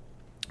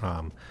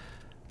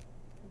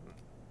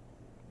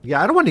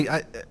 I don't want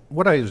to.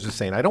 What I was just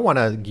saying, I don't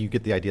want you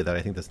get the idea that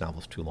I think this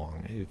novel's too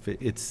long.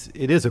 It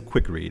is a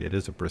quick read, it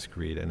is a brisk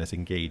read, and it's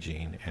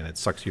engaging, and it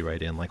sucks you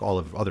right in, like all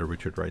of other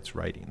Richard Wright's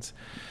writings.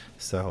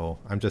 So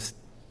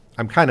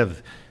I'm kind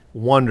of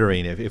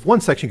wondering if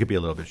one section could be a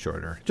little bit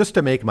shorter, just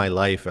to make my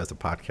life as a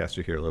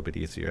podcaster here a little bit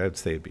easier. I'd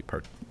say it'd be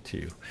part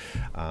 2.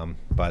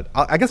 But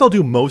I guess I'll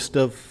do most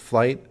of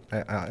Flight.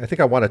 I think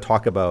I want to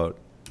talk about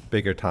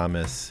Bigger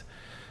Thomas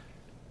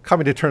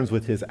coming to terms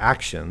with his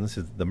actions,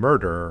 the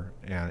murder,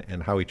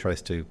 and how he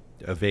tries to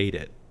evade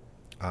it.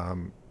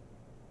 And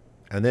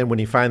then when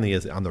he finally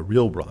is on the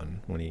real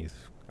run, when he's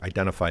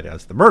identified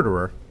as the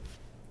murderer,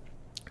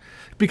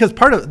 because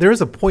there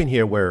is a point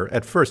here where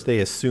at first they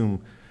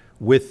assume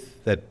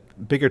with that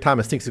Bigger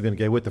Thomas thinks he's going to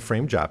get with the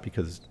frame job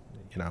because,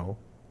 the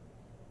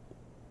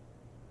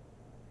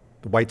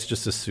whites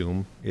just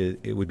assume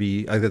it would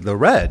be either the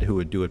red who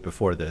would do it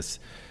before this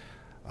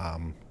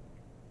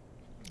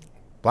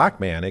black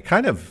man. They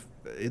kind of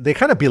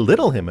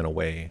belittle him in a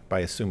way by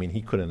assuming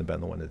he couldn't have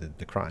been the one that did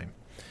the crime.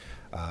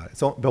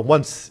 But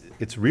once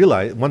it's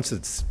realized, once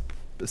it's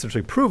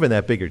essentially proven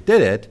that Bigger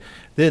did it,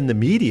 then the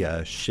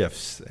media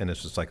shifts and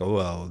it's just like, oh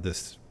well,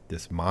 this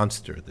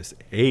monster, this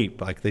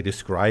ape, like they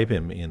describe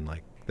him in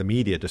like the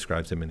media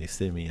describes him in these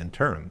simian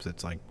terms.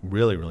 It's like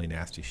really, really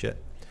nasty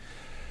shit.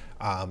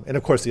 And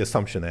of course, the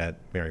assumption that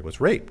Mary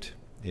was raped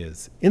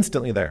is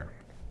instantly there.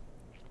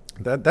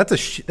 That's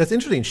an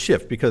interesting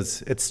shift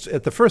because it's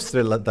at the first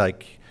they're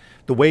like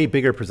the way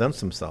Bigger presents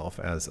himself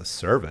as a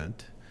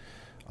servant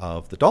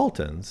of the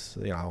Daltons.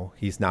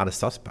 He's not a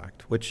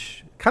suspect,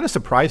 which kind of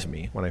surprised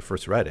me when I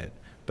first read it.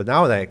 But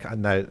now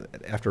that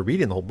after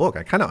reading the whole book,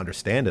 I kind of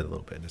understand it a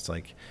little bit. It's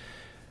like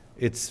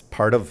it's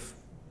part of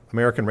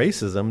American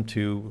racism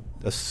to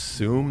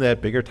assume that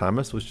Bigger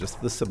Thomas was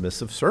just the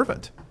submissive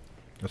servant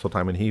this whole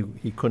time, and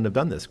he couldn't have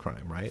done this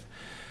crime, right?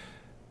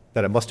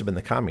 That it must have been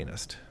the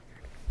communist.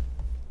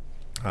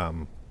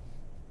 I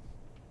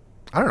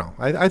don't know.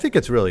 I think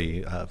it's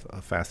really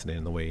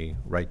fascinating the way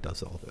Wright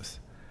does all this.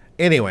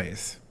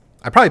 Anyways,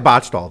 I probably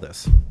botched all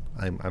this.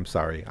 I'm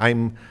sorry.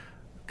 I'm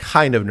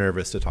kind of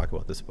nervous to talk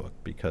about this book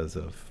because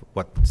of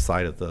what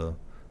side of the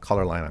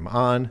color line I'm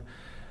on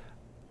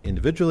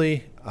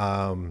individually.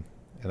 And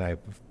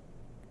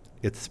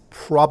it's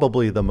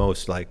probably the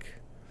most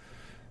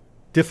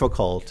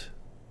difficult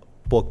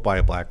book by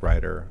a black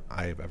writer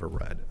I've ever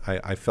read.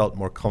 I felt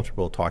more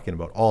comfortable talking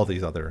about all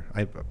these other.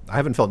 I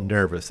haven't felt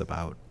nervous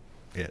about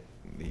it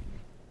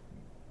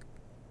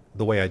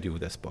the way I do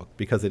this book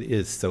because it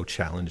is so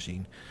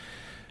challenging,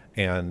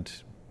 and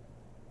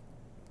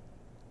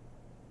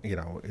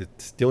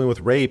it's dealing with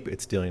rape.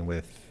 It's dealing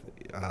with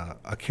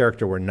a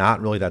character we're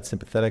not really that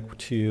sympathetic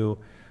to.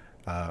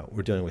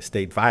 We're dealing with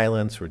state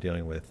violence. We're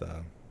dealing with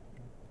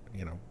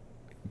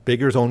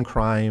Bigger's own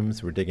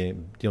crimes. We're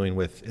dealing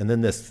with, and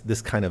then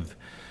this kind of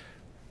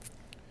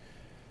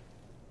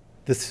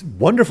this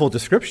wonderful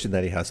description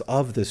that he has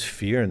of this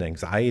fear and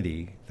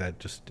anxiety that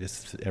just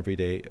is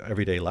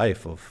everyday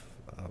life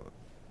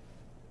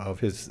of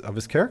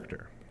his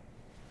character.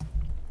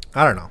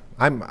 I don't know.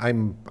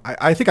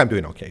 I think I'm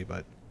doing okay,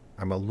 but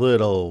I'm a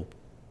little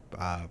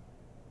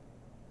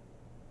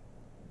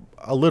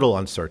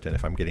uncertain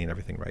if I'm getting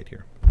everything right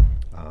here.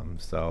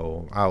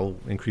 So I'll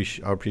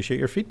appreciate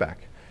your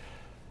feedback.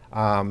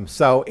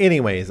 So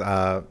anyways,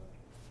 I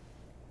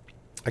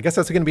guess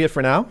that's going to be it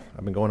for now.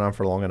 I've been going on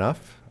for long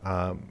enough.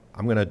 I'm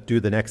going to do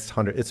the next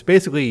 100. It's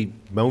basically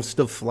most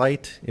of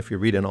Flight. If you're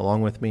reading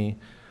along with me,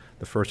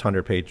 the first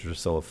 100 pages or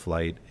so of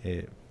Flight,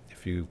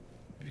 if you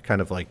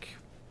kind of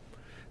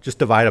just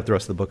divide up the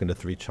rest of the book into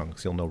 3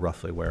 chunks, you'll know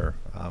roughly where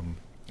I'm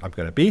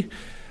going to be.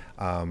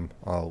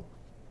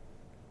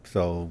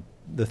 So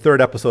the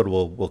third episode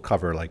will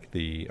cover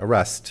the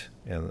arrest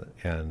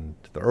and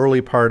the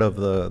early part of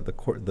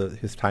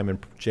his time in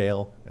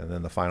jail, and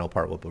then the final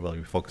part will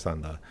really focus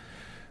on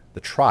the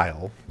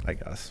trial, I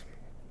guess.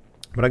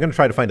 But I'm going to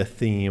try to find a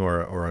theme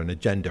or an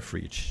agenda for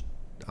each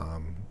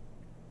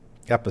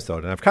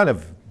episode, and I've kind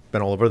of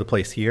been all over the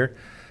place here.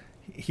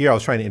 Here I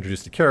was trying to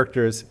introduce the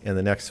characters, and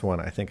the next one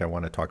I think I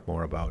want to talk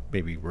more about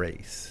maybe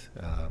race.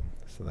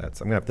 So I'm going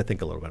to have to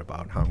think a little bit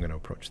about how I'm going to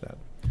approach that,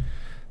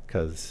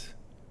 because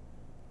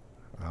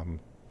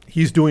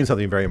he's doing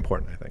something very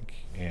important, I think,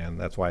 and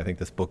that's why I think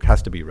this book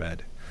has to be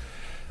read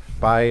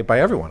by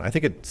everyone. I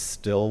think it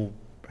still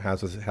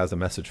has a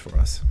message for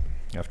us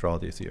after all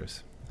these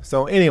years.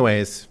 So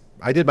anyways,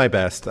 I did my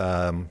best.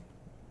 Let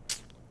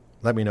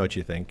me know what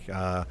you think.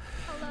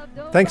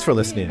 Thanks for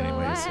listening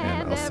anyways,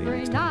 and I'll see you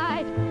next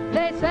time.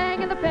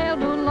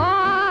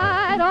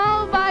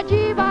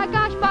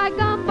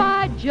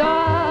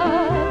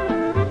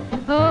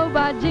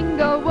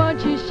 jingle,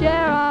 won't you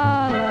share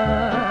our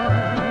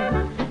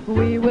love?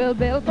 We will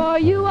build for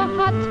you a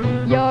hut.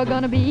 You're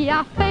gonna be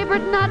our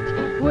favorite nut.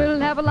 We'll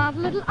have a lot of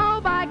little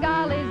oh by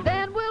gollies,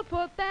 then we'll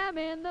put them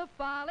in the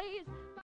follies.